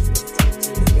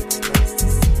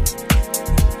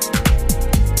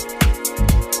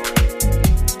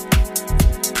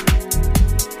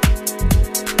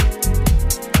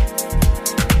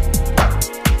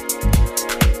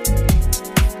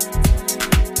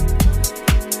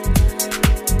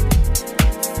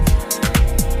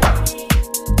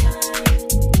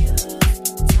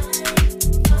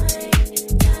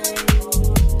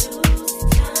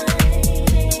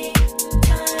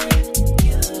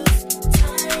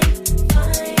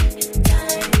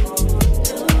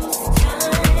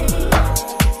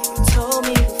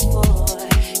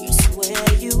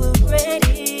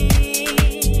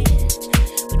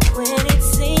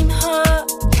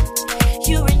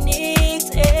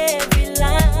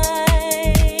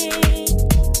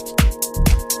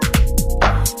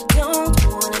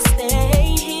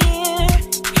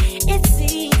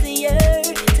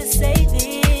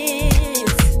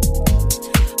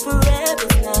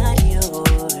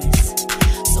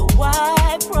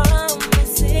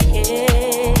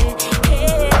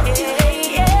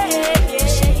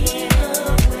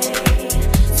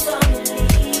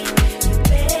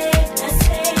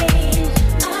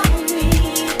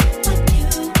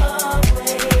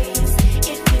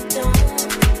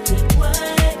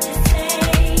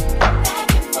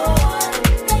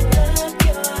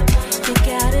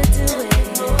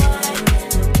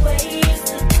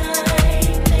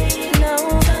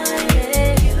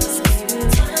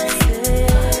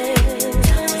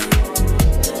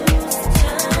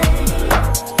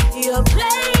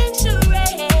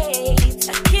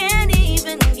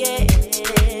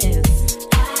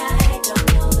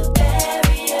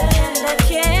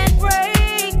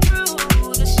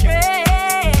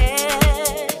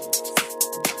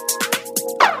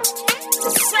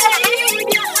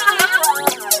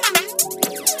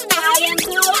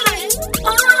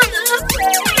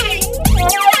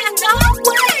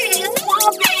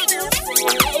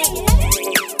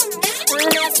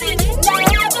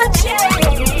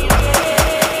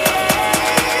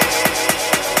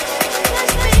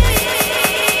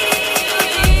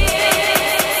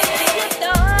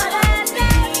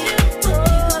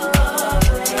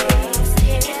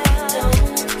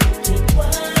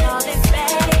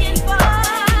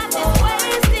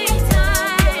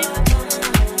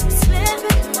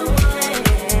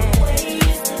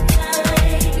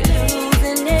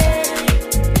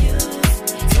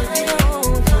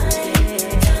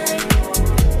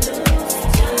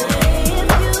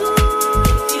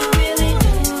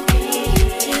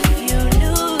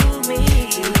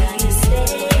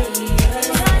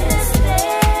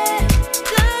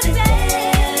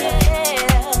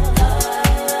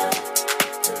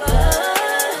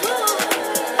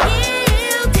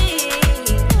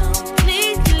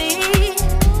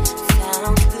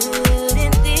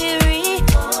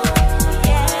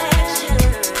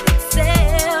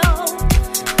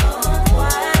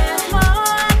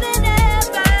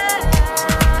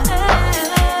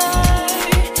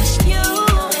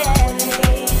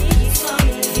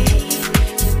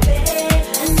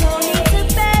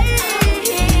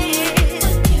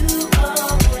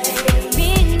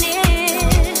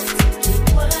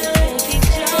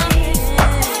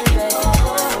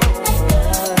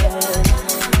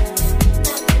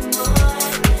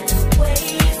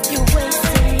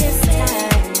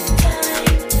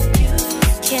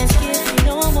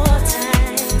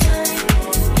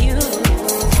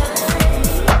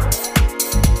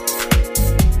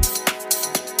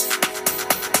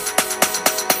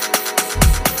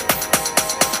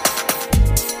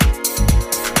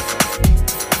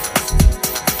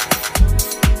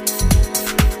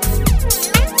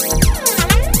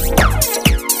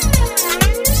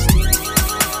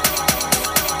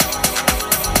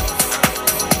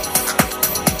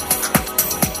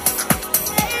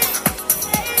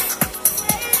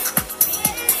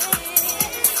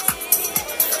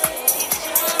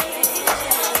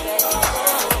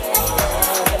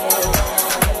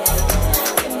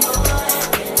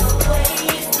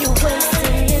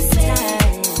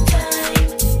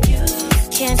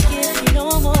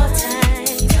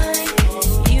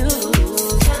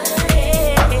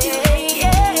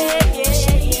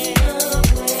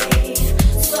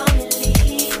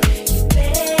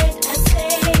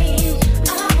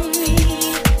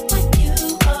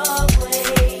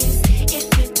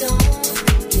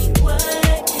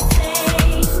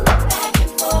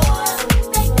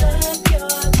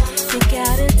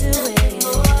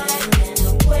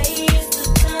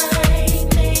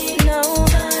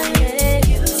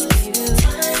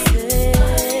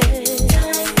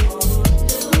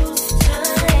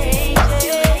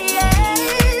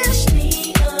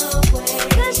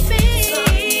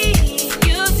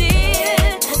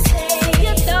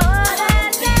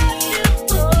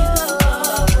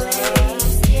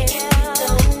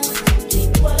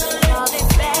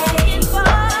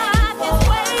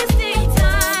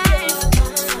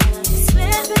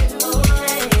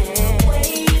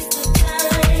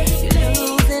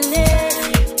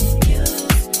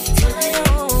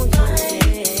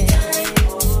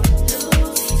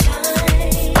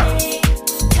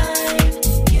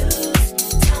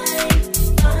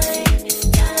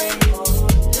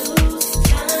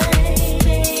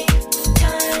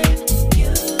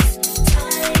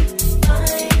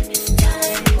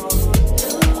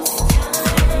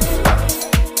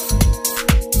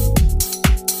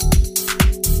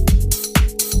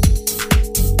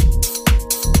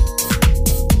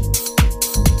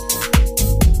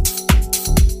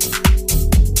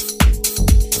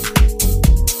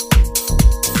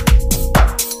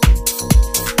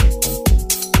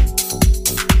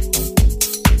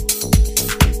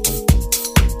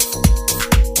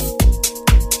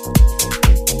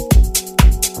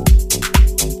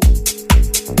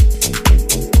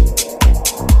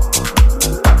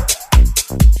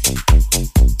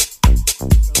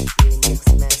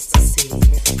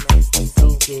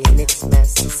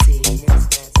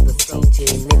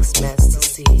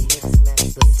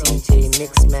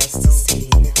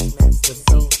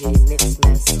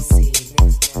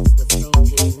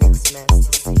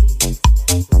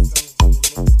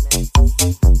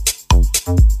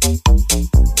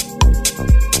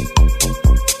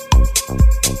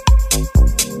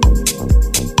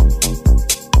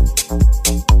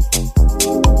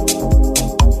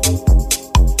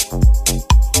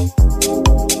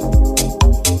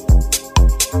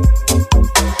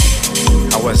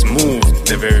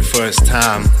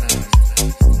 time,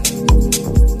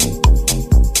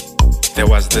 there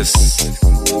was this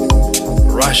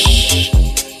rush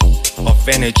of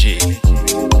energy,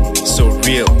 so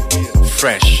real,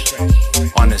 fresh,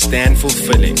 honest and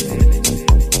fulfilling.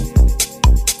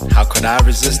 How could I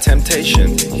resist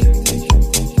temptation?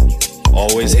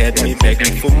 Always had me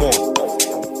begging for more.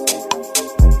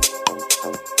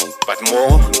 But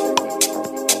more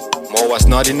was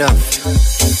not enough.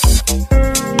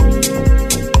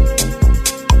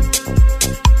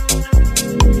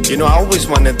 You know, I always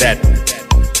wanted that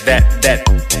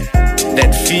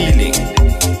feeling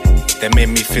that made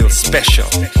me feel special,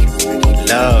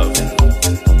 love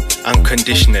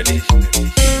unconditionally.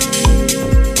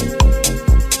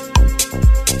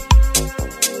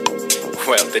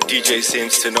 Well, the DJ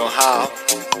seems to know how,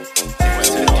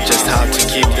 just how to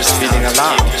keep this feeling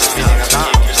alive.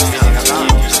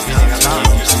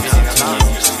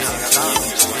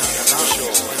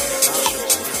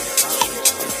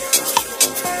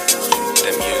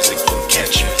 The music will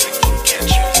catch you.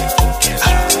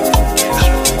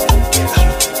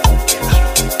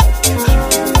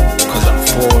 Cause I'm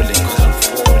falling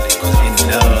in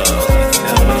love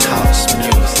with house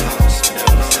music.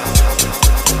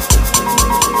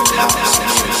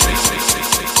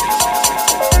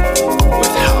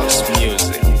 With house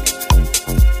music.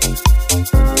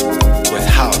 With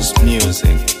house music.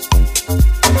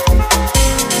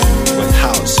 With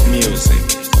house music.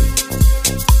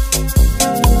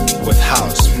 With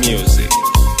house music.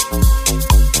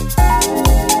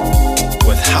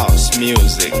 With house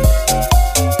music.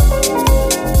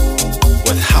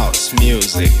 With house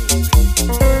music.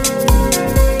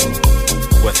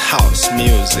 With house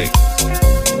music.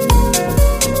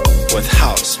 With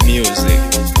house music.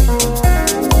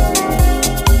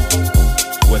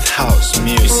 With house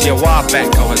music. You see, a while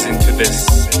back I was into this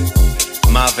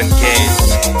Marvin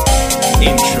Gaye's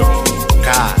intro.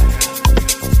 God,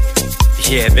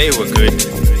 yeah, they were good.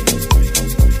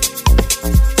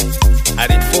 I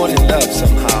did fall in love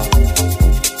somehow,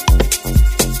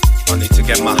 only to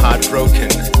get my heart broken.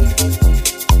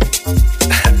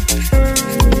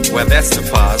 Well, that's the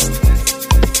past.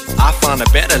 I found a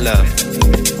better love.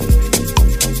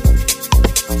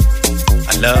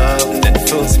 A love that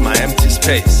fills my empty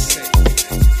space,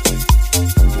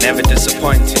 never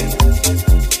disappointing.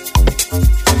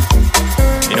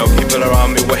 You know, people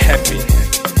around me were happy,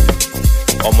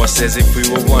 almost as if we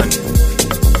were one.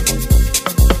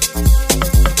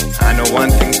 I know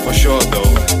one thing's for sure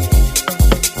though,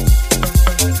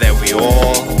 that we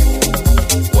all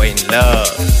were in love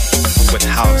with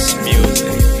house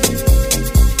music.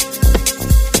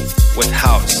 With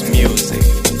house music.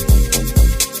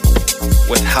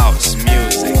 With house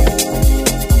music.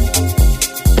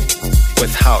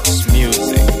 With house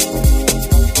music.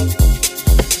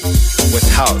 With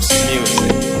house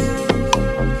music.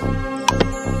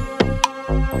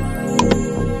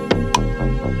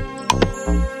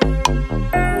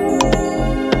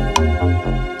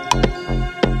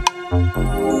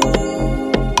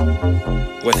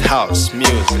 With house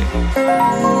music.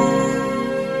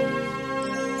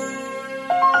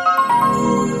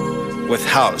 With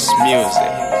house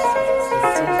music.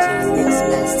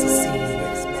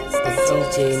 The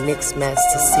DJ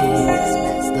Mixmaster C.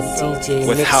 The DJ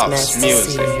With house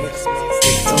music.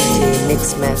 The DJ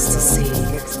Mixmaster C.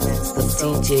 The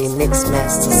DJ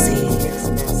Mixmaster C.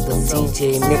 The DJ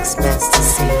Mixmaster C. The DJ Mixmaster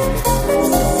C.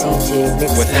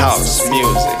 With house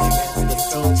music. The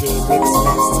DJ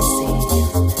Mixmaster C.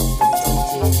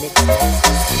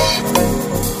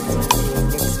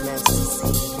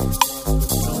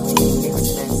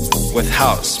 With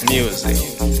house music.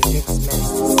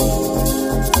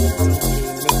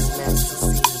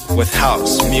 With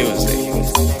house music.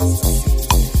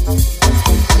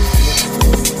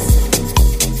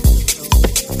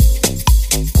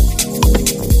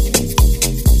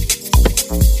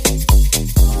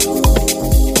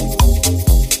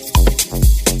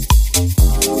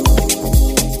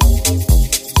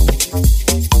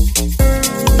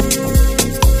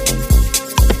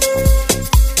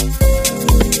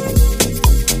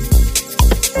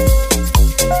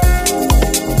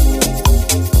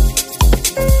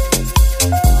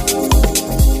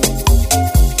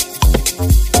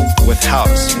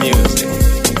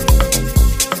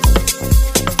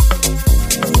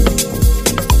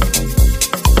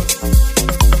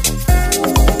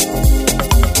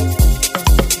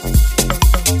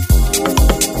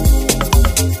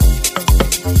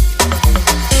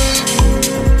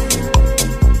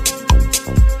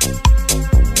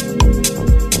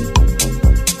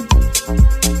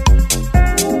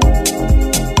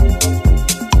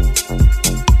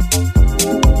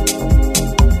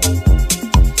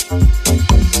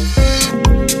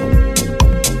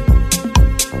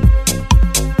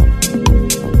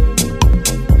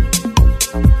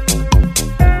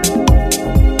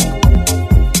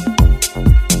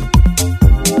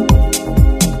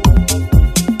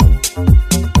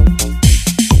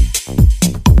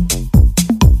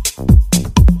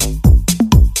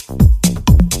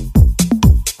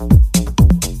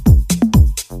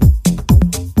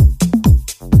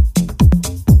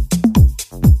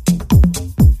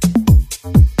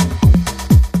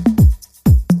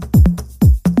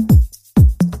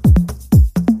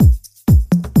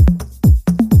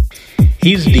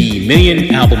 He's the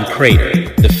million album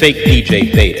creator, the fake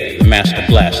DJ Beta, the master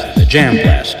blaster, the jam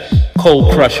blaster,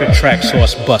 cold crusher, track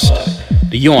source buster,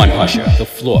 the yawn husher, the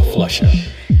floor flusher,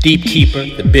 deep keeper,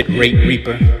 the bit rate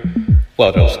reaper.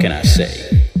 What else can I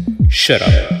say? Shut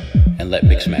up and let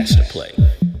Mixmaster play.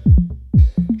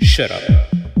 Shut up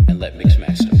and let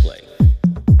Mixmaster play.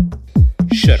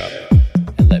 Shut up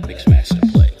and let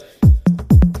Mixmaster play.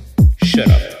 Shut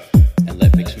up and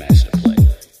let Mixmaster play.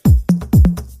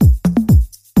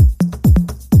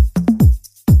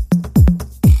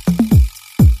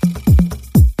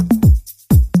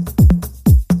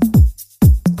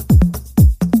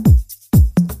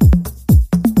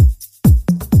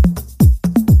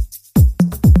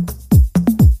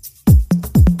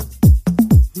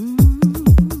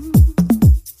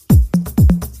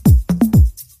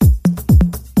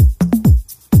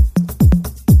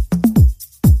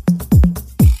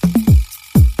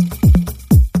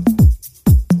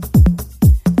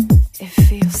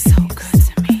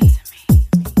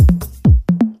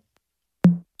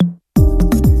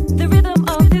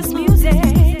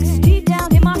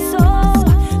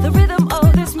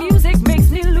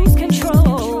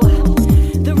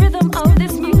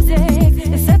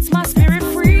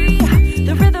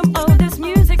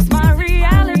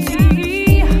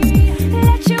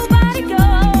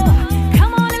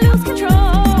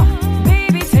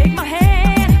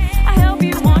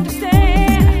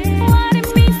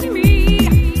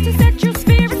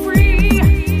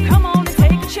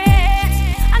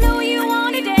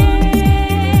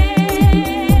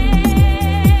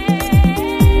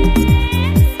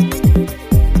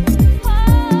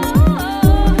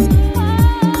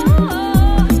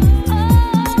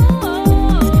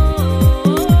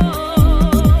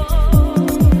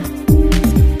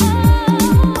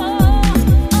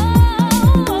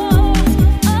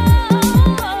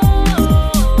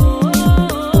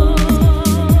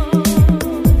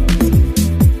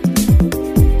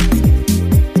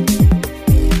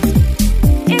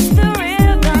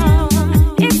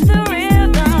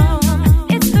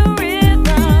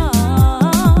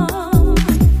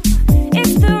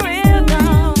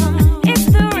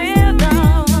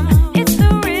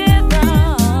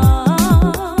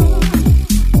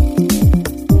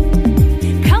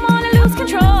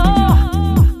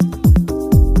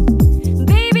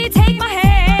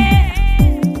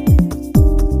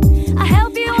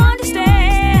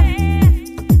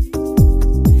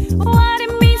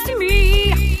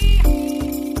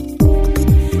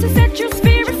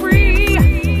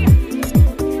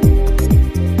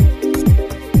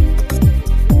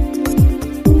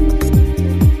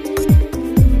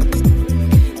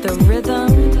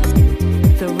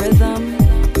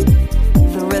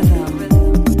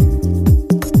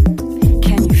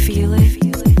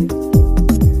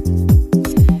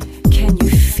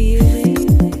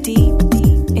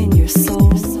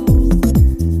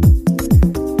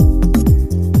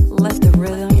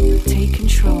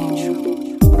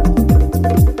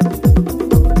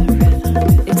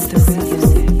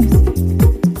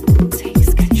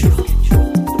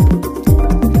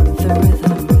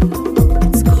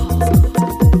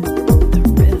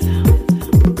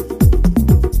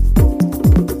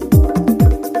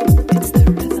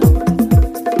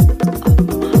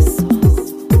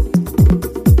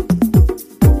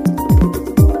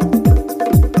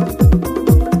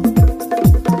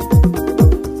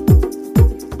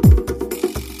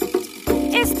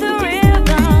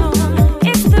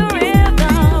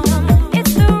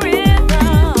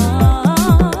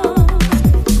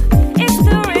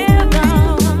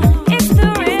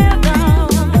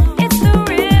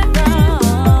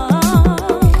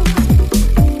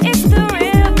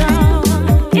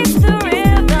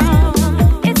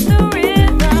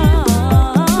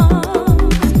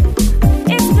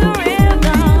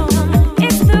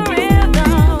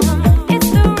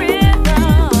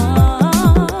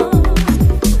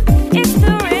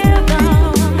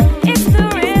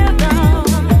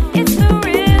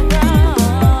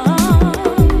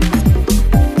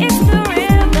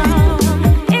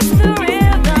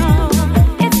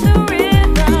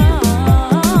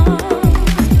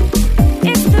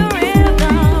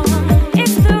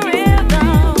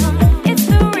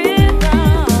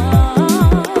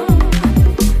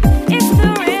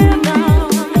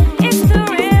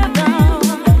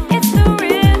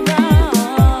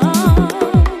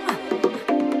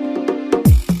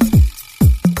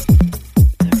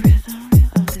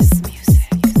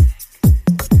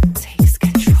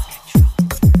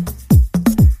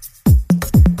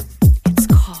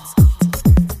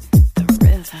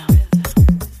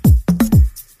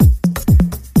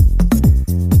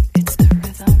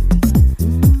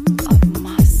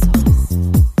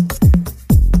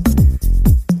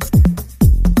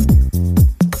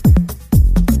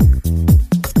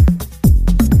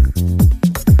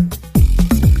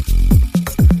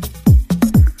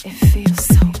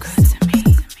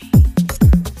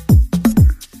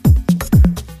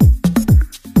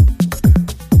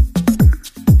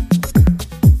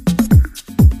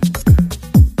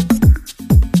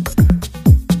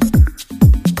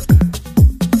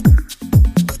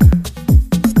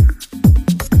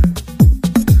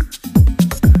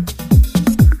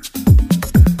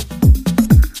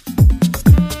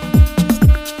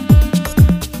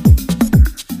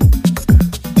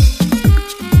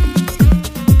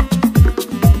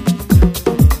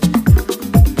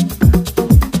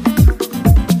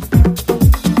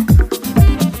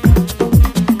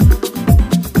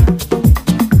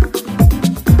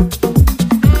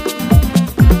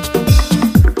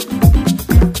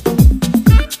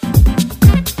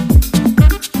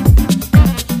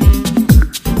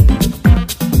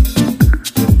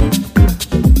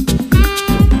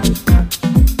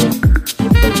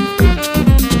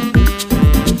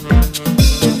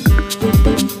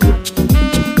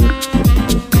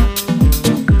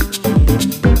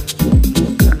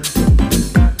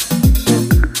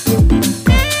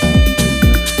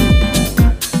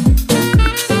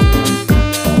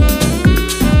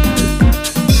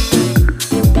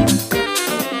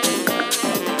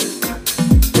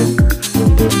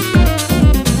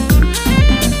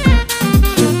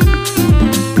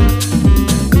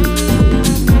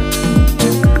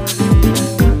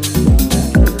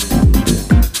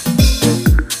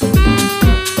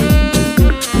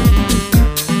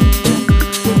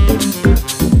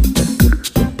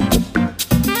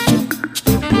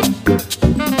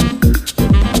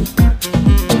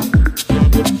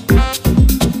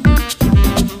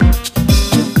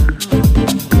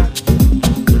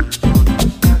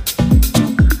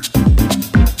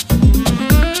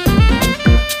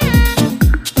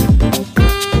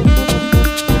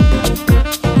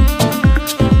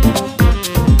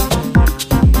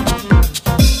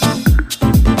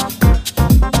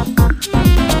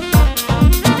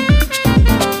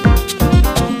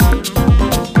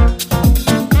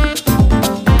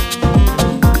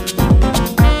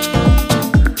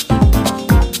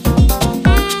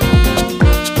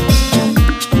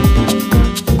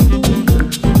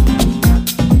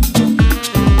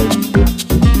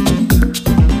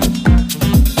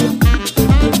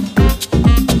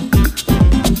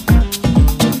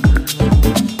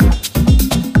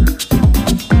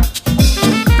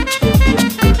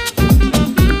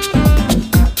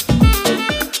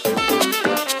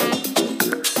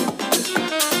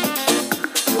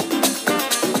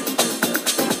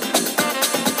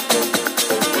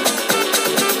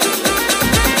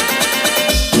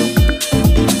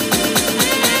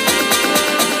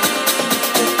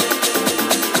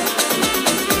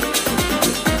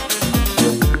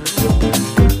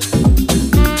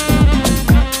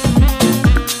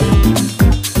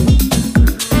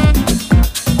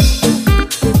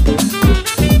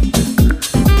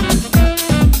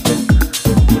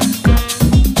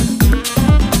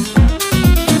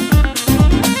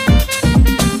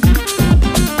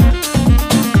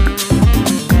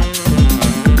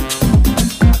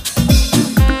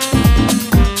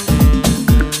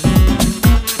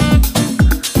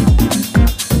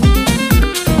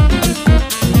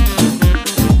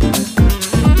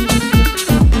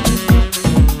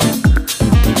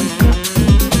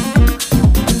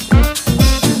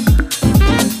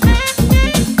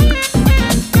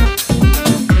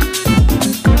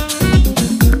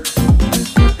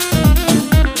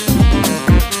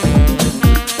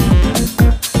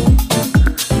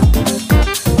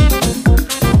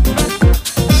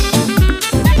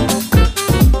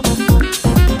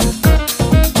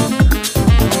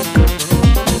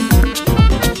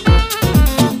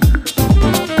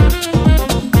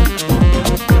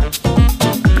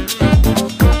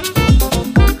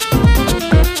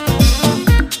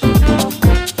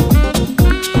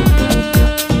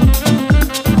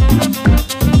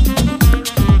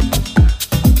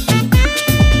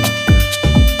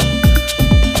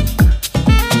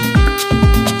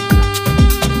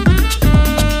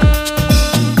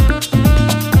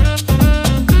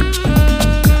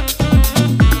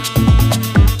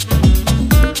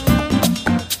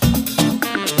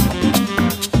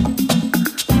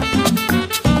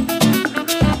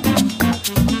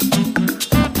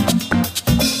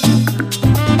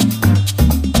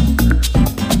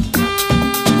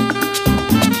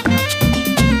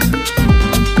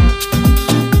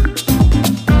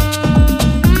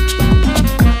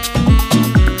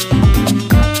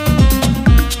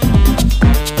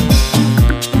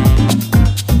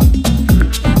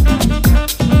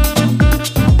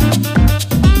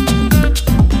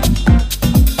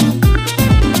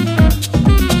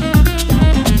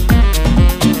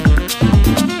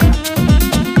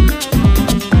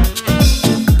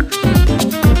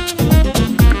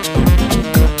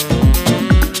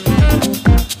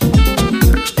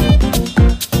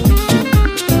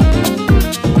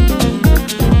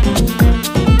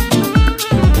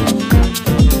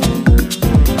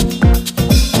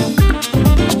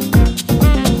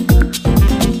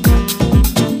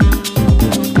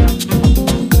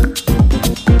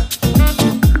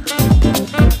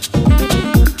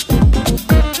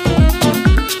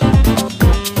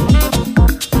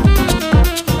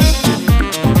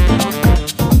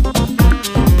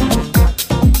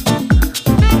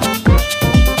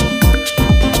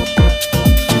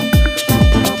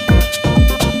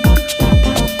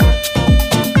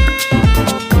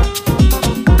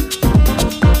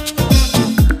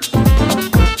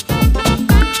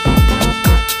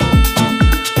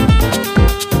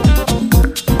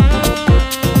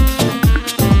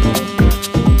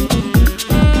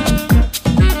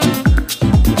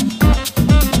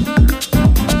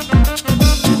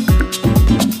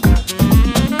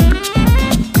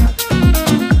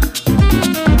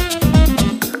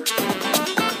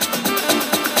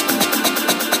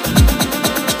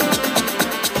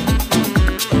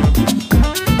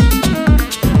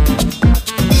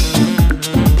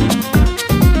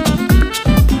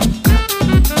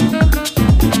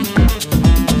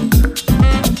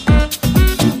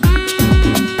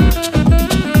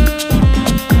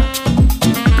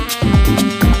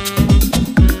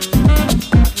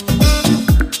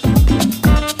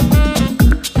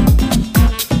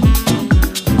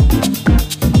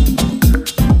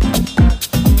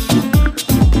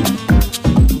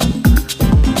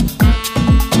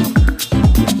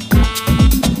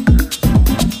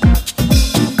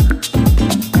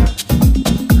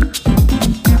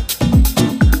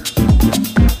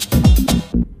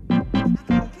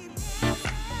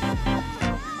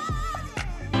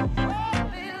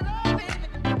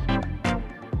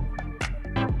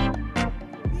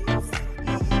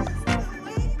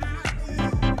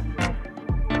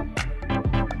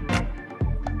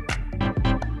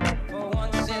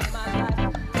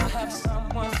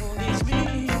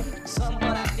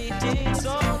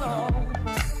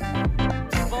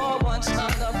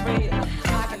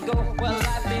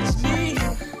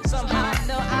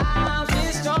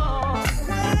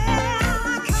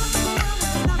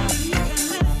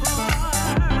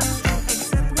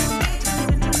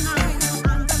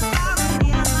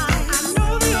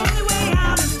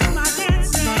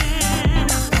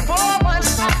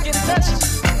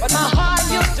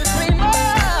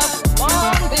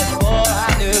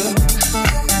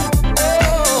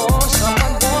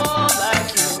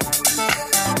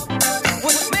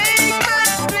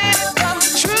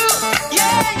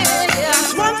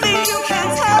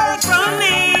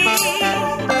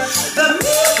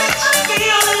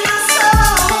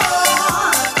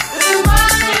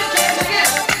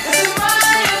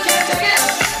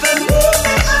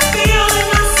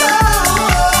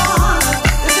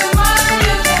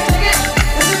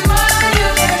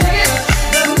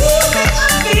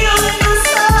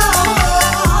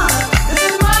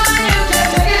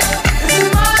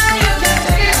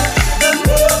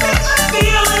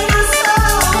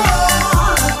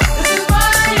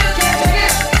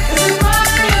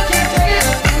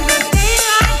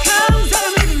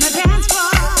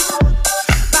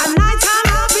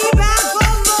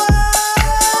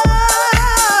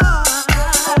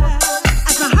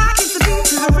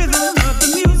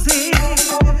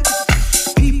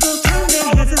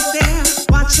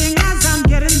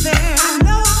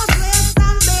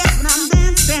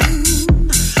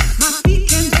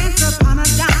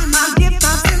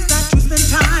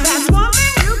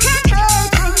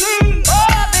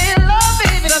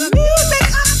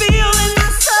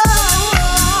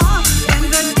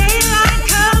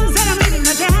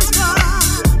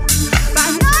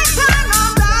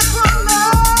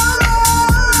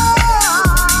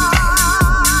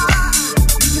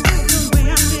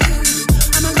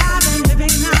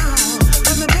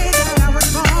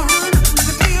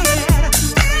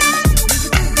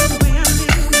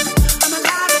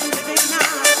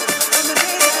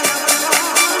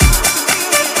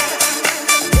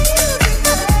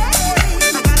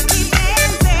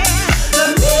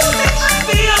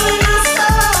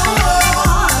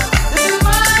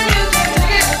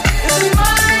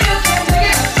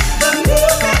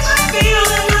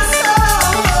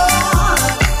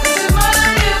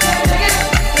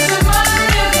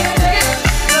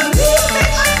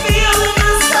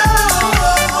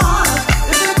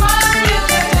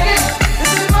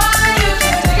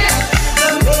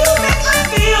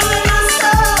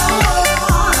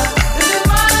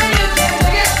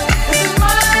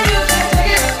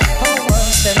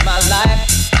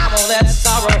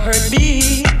 hurt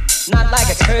me, not like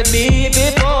it's hurt me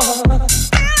before.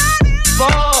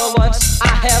 For once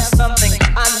I have something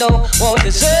I know won't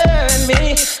desert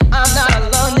me. I'm not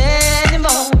alone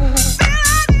anymore.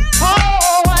 For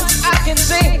once I can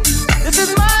say, this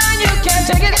is mine, you can't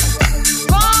take it. As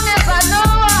long as I know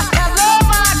I have love,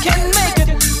 I can make it.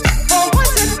 For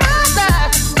once in my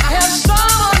life, I have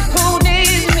someone who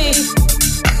needs me.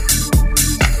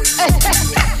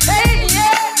 Hey,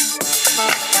 yeah.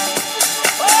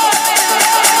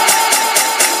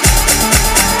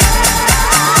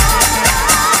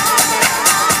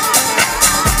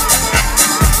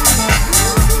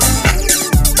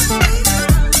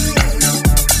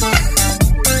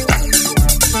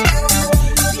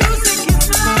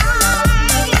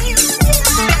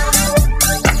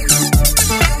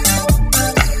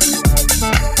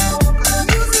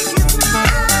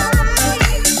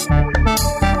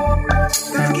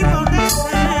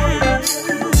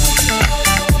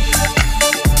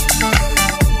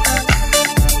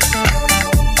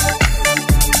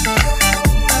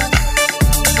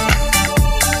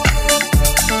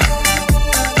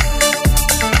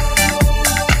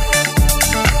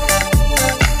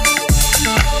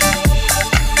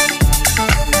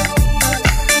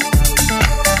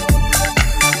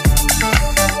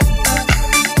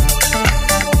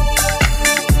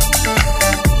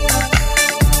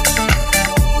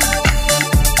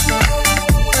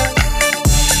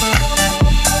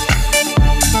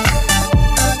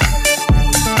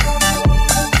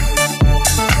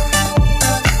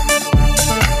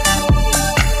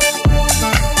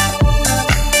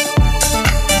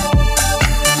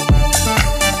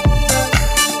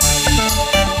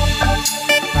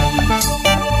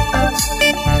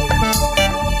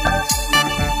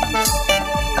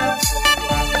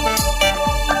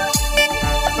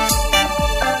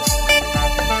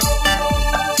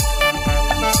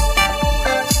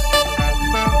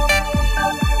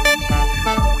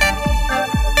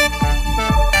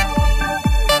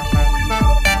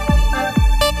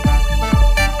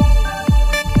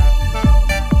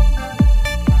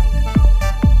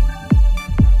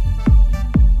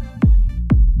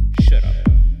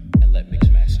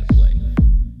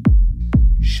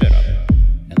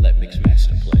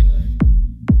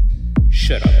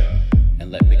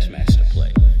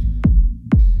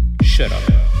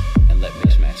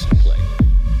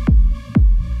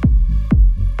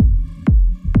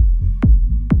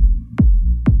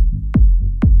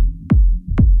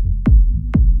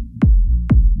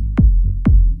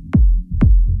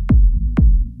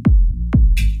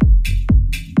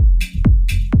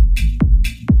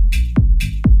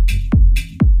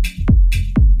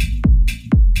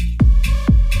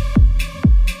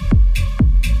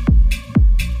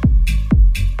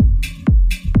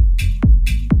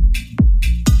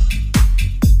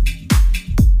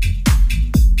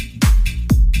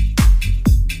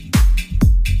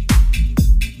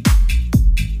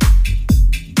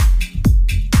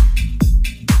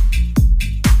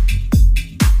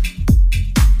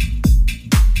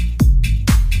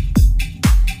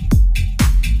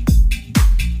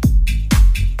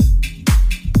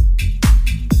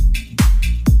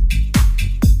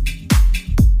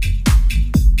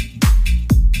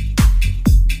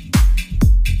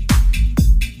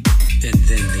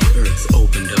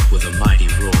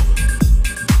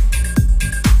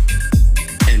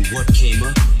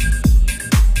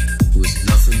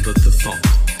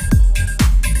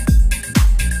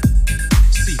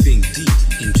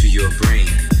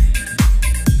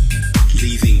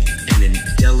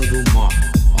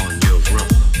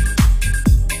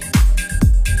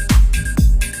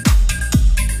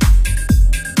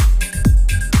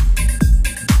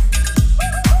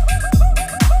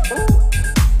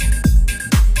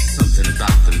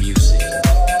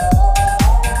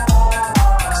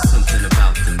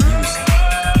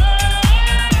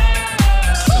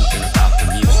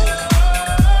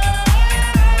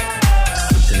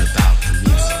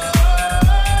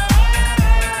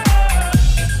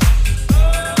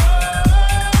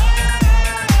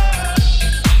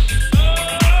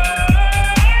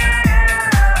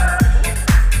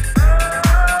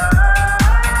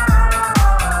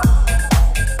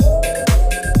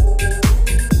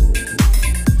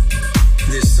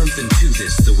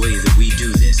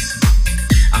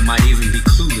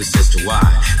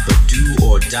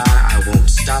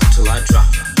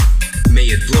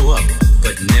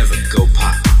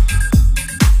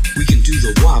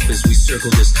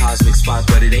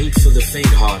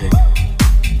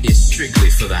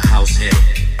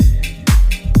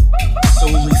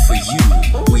 Solely for you,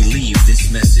 we leave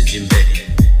this message embedded.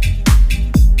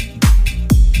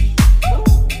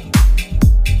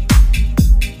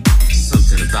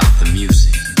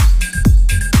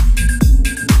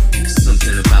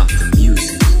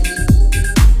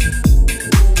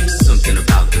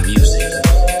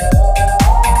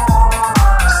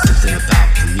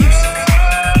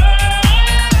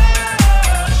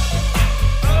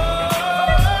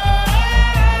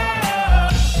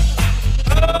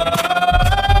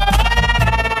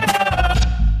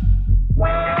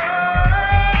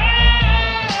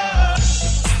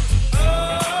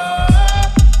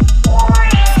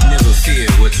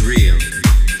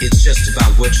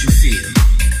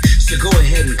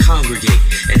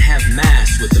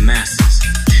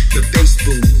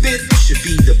 closing bit should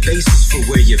be the basis for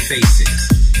where your face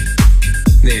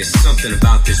is. There's something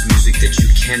about this music that you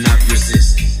cannot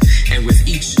resist. And with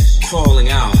each crawling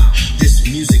out, this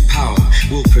music power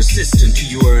will persist until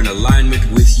you are in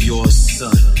alignment with your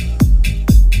sun.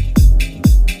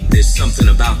 There's something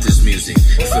about this music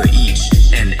for each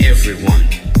and everyone.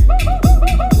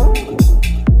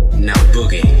 Now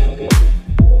boogie.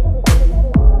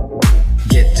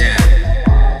 Get down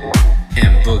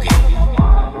and boogie.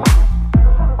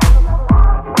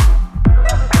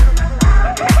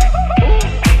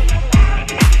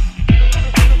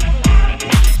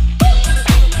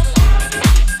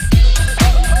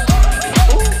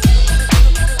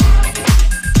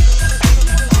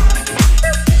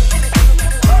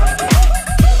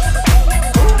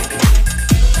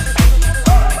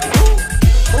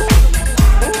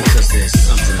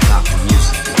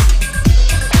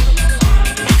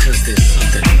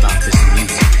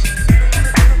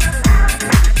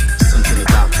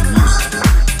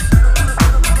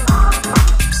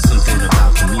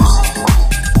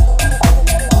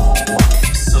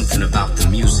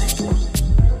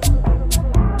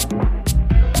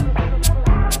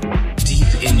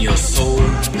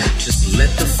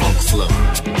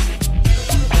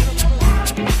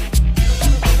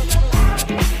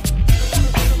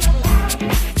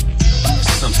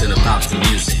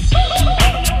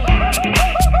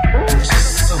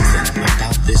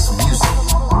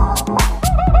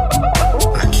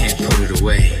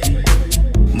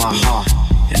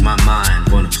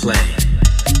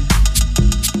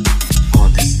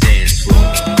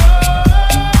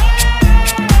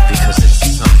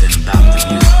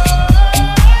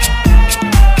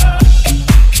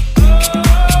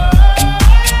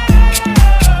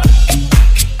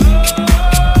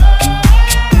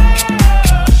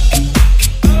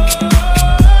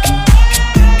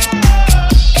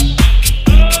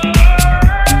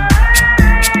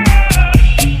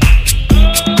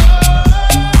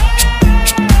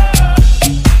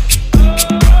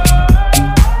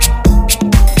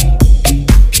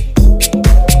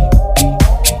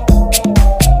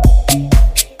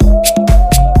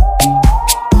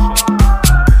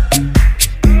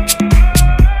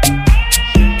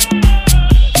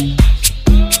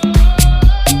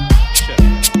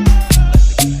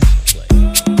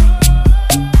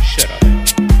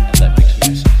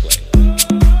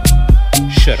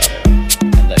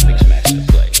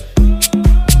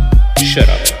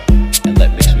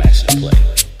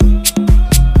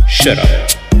 Shut up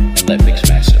and let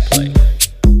Mixmaster play.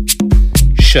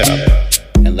 Shut up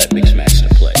and let Mixmaster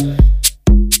play.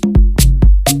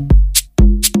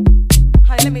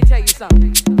 Honey, let me tell you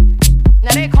something.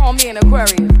 Now they call me an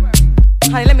Aquarius.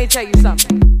 Honey, let me tell you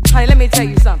something. Honey, let me tell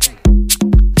you something.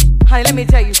 Honey, let me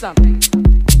tell you something.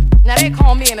 Now they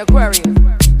call me an Aquarius.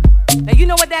 Now you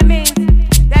know what that means?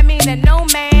 That means that no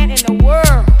man in the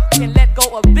world can let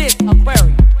go of this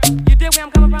Aquarium. You dig where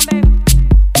I'm coming from, baby?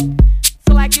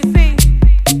 So like you see,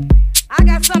 I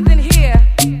got something here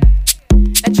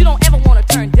that you don't ever want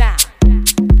to turn down.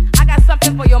 I got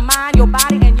something for your mind, your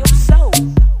body, and your soul.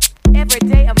 Every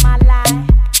day of my life,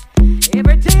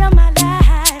 every day of my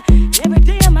life, every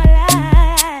day of my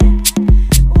life.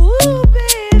 Ooh,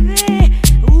 baby,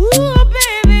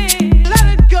 let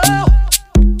it go,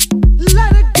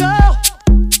 let it go.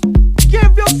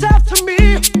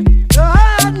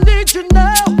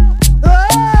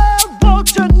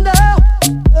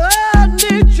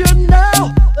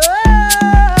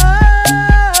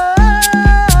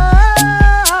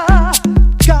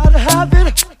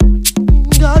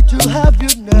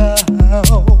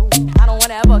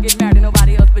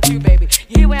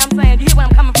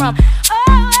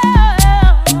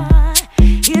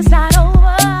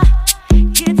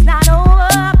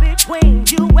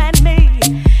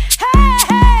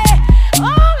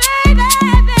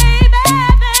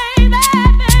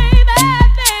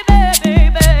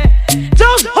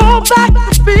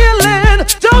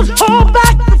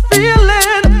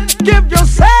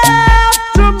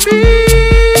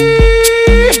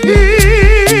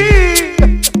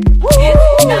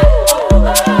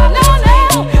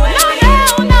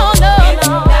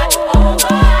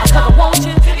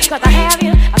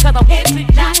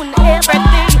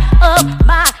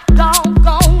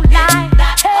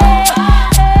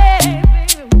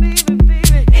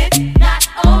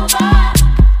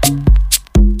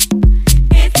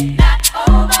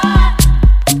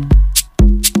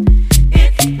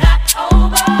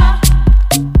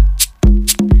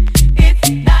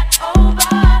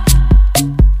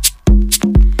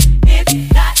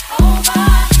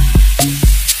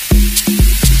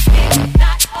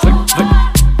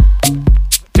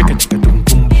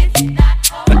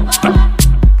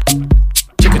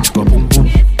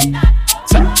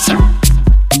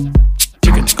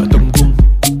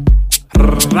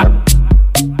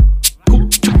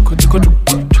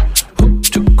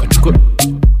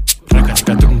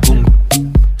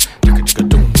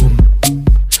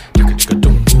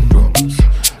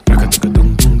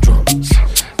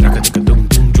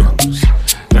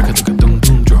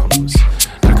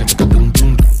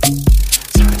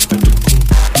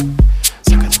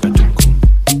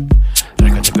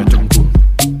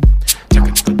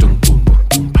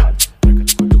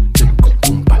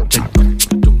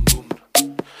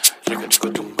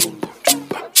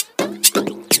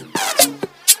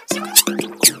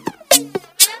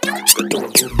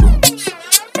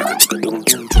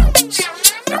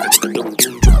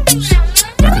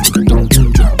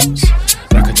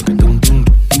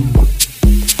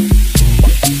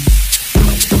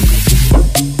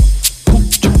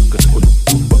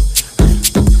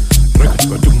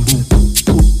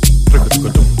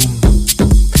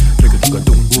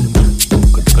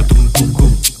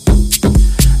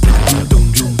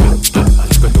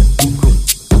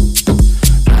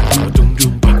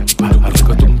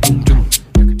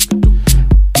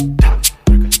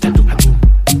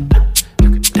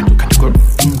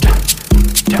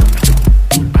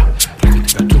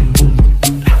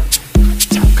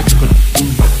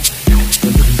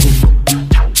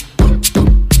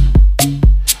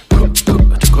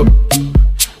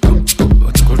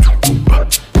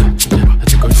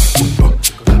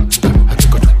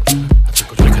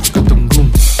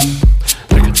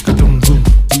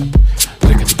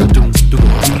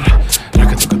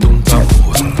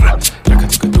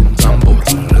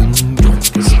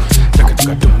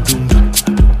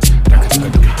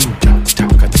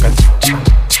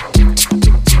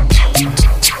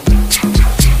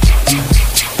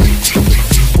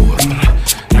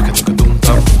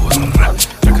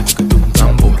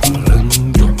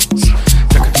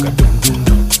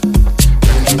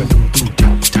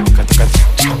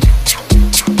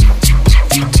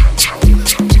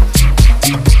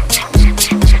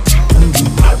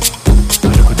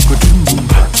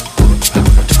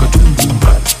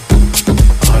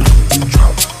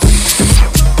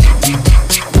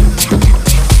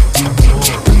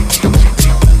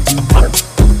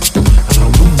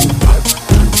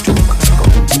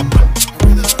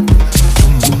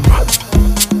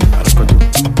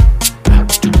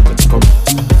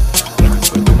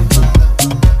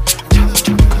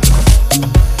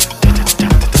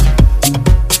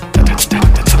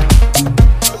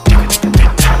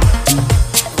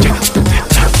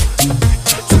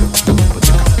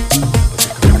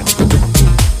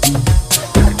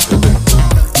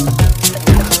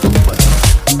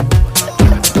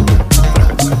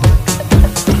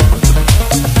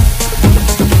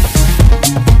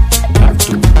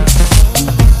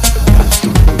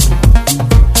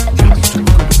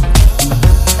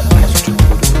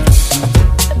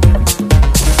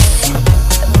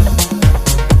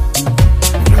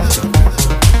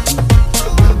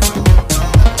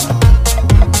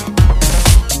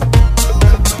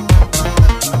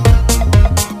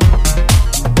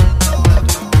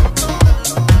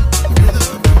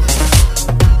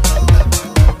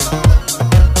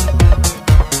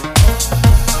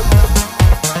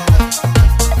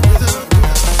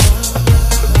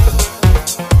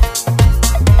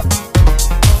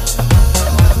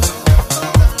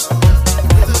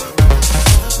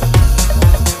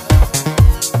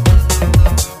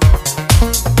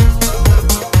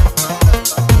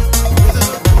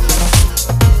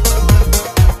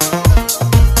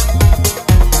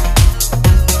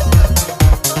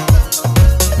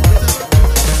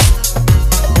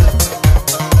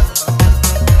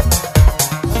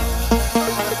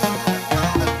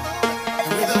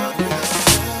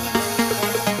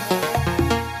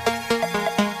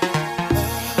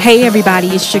 Hey everybody,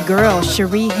 it's your girl,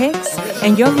 Cherie Hicks,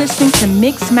 and you're listening to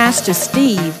Mixmaster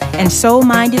Steve and Soul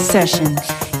Minded Sessions.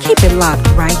 Keep it locked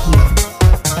right here.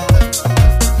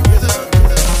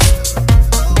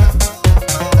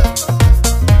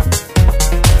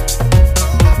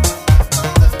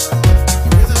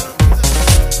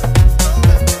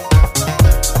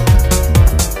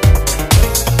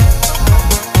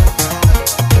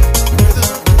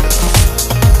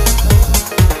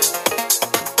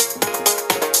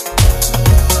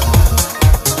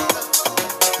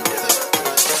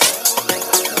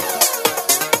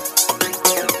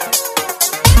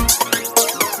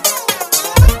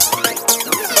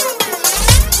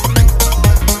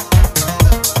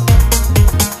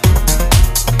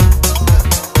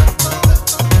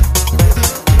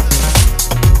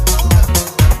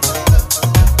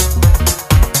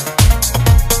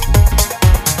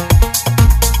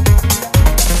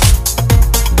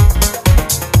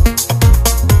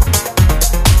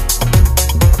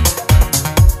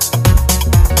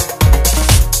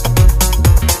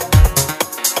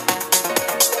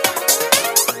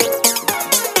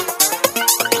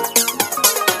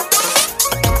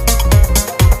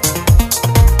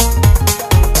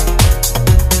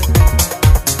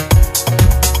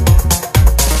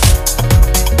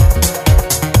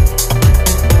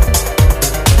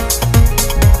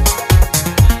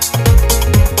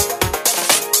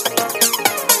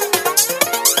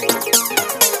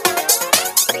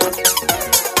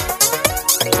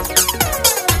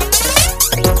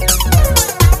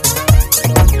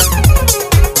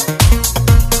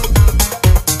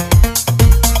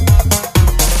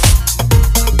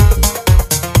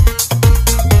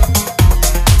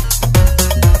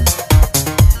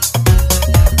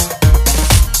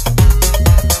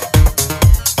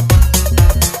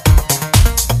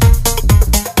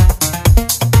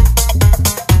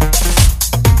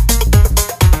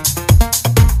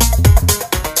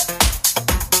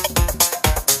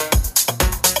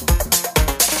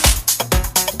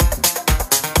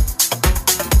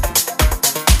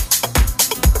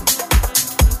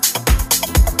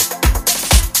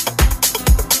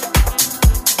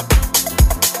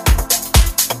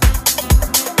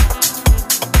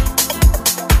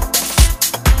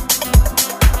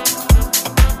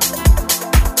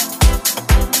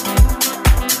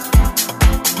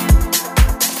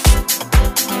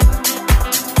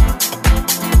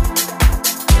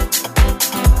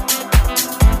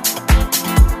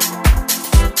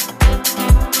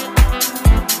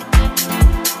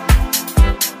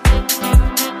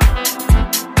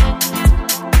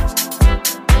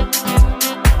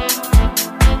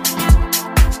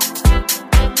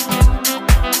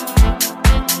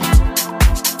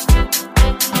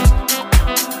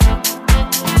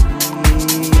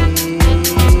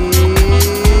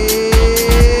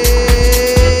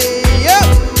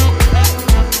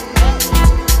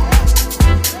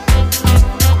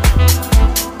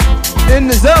 In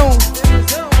the zone.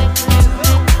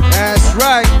 That's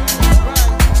right.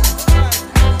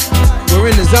 We're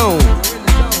in the zone.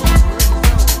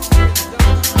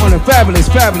 On a fabulous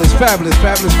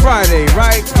Friday,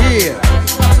 right here.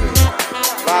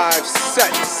 Live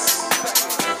sets.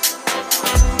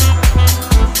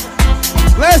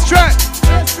 Last track.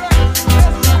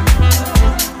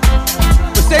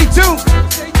 But stay tuned.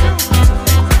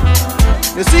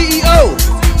 The CEO,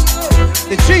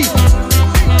 the chief.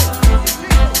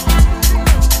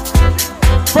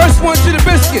 First one to the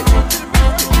biscuit.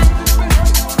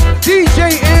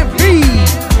 DJ MP.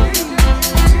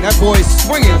 That boy's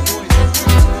swinging.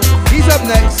 He's up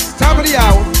next. Top of the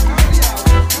hour.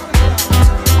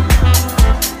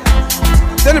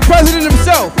 Then the president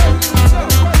himself.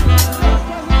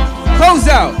 Close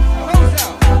out.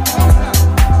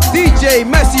 DJ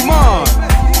Messy Mar.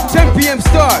 10 p.m.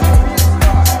 start.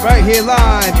 Right here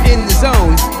live in the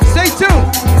zone. Stay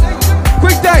tuned.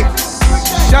 Quick thanks.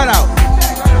 Shout out.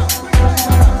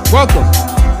 Welcome.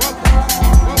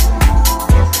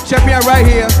 Check me out right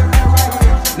here.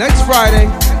 Next Friday.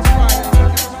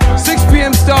 6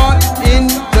 p.m. start in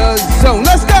the zone.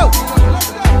 Let's go.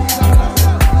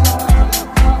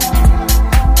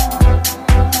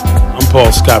 I'm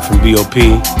Paul Scott from BOP,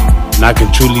 and I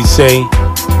can truly say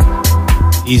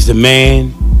he's the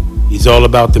man. He's all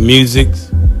about the music.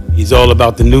 He's all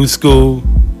about the new school.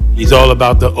 He's all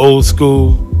about the old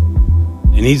school.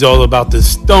 And he's all about the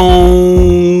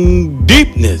stone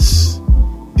deepness.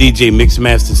 DJ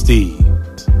Mixmaster Steve.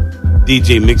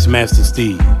 DJ Mixmaster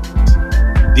Steve.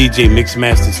 DJ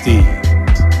Mixmaster Steve.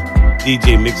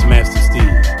 DJ Mixmaster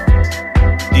Steve.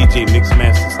 DJ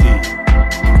Mixmaster Steve.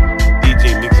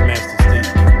 DJ Mixmaster Steve.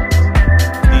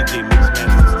 DJ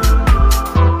Mixmaster Steve.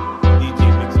 DJ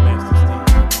Mixmaster Steve.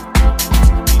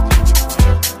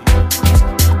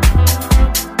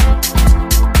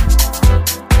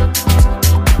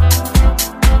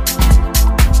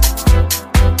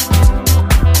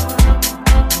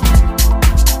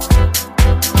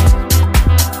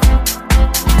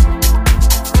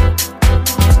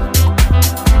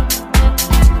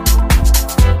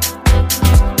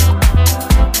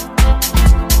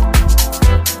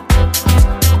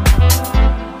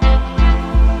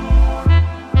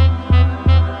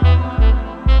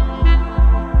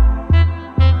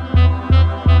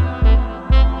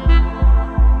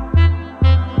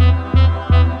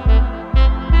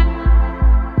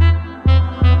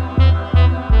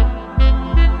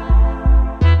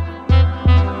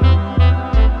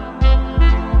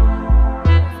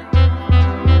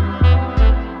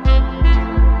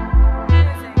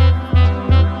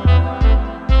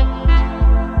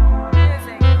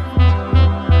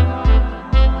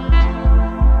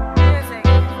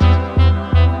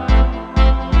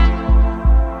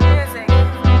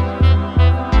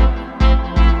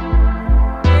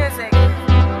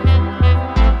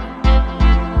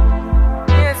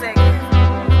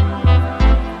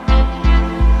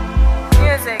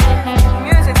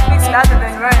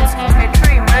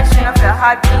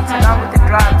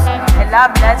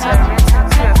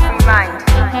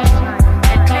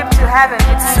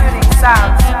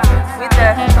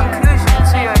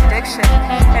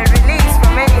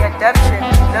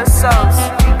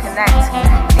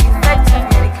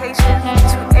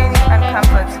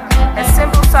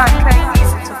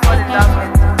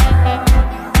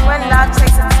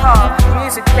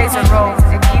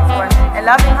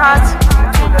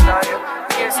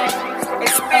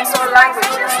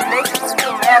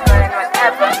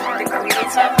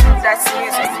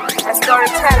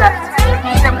 storyteller,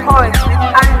 a poet with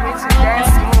unwritten dance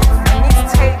moves, a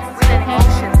mixtape with an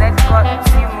emotion that got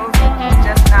you moving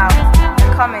just now. A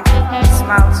comment,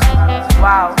 smiles,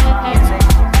 wow, music.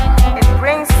 It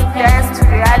brings dance to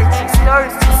reality,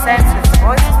 stories to senses,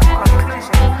 voices to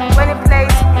conclusion. When it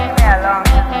plays, you play along.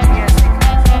 Music.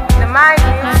 The mind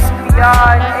moves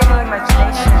beyond any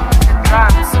imagination. The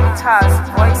drums, guitars,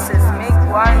 voices make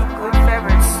one good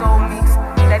favorite soul mix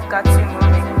that got you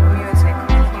moving.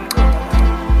 Music.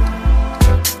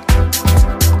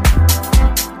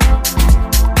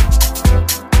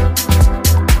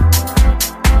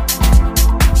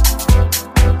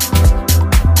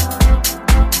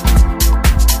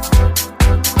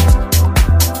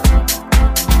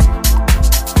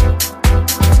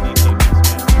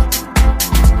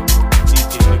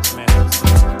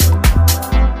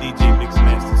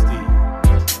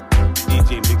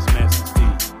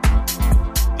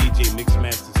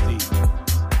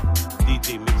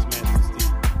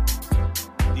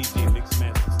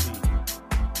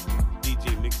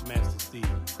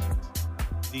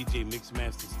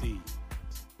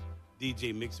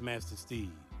 DJ Mixmaster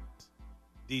Steve.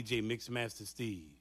 DJ Mixmaster Steve.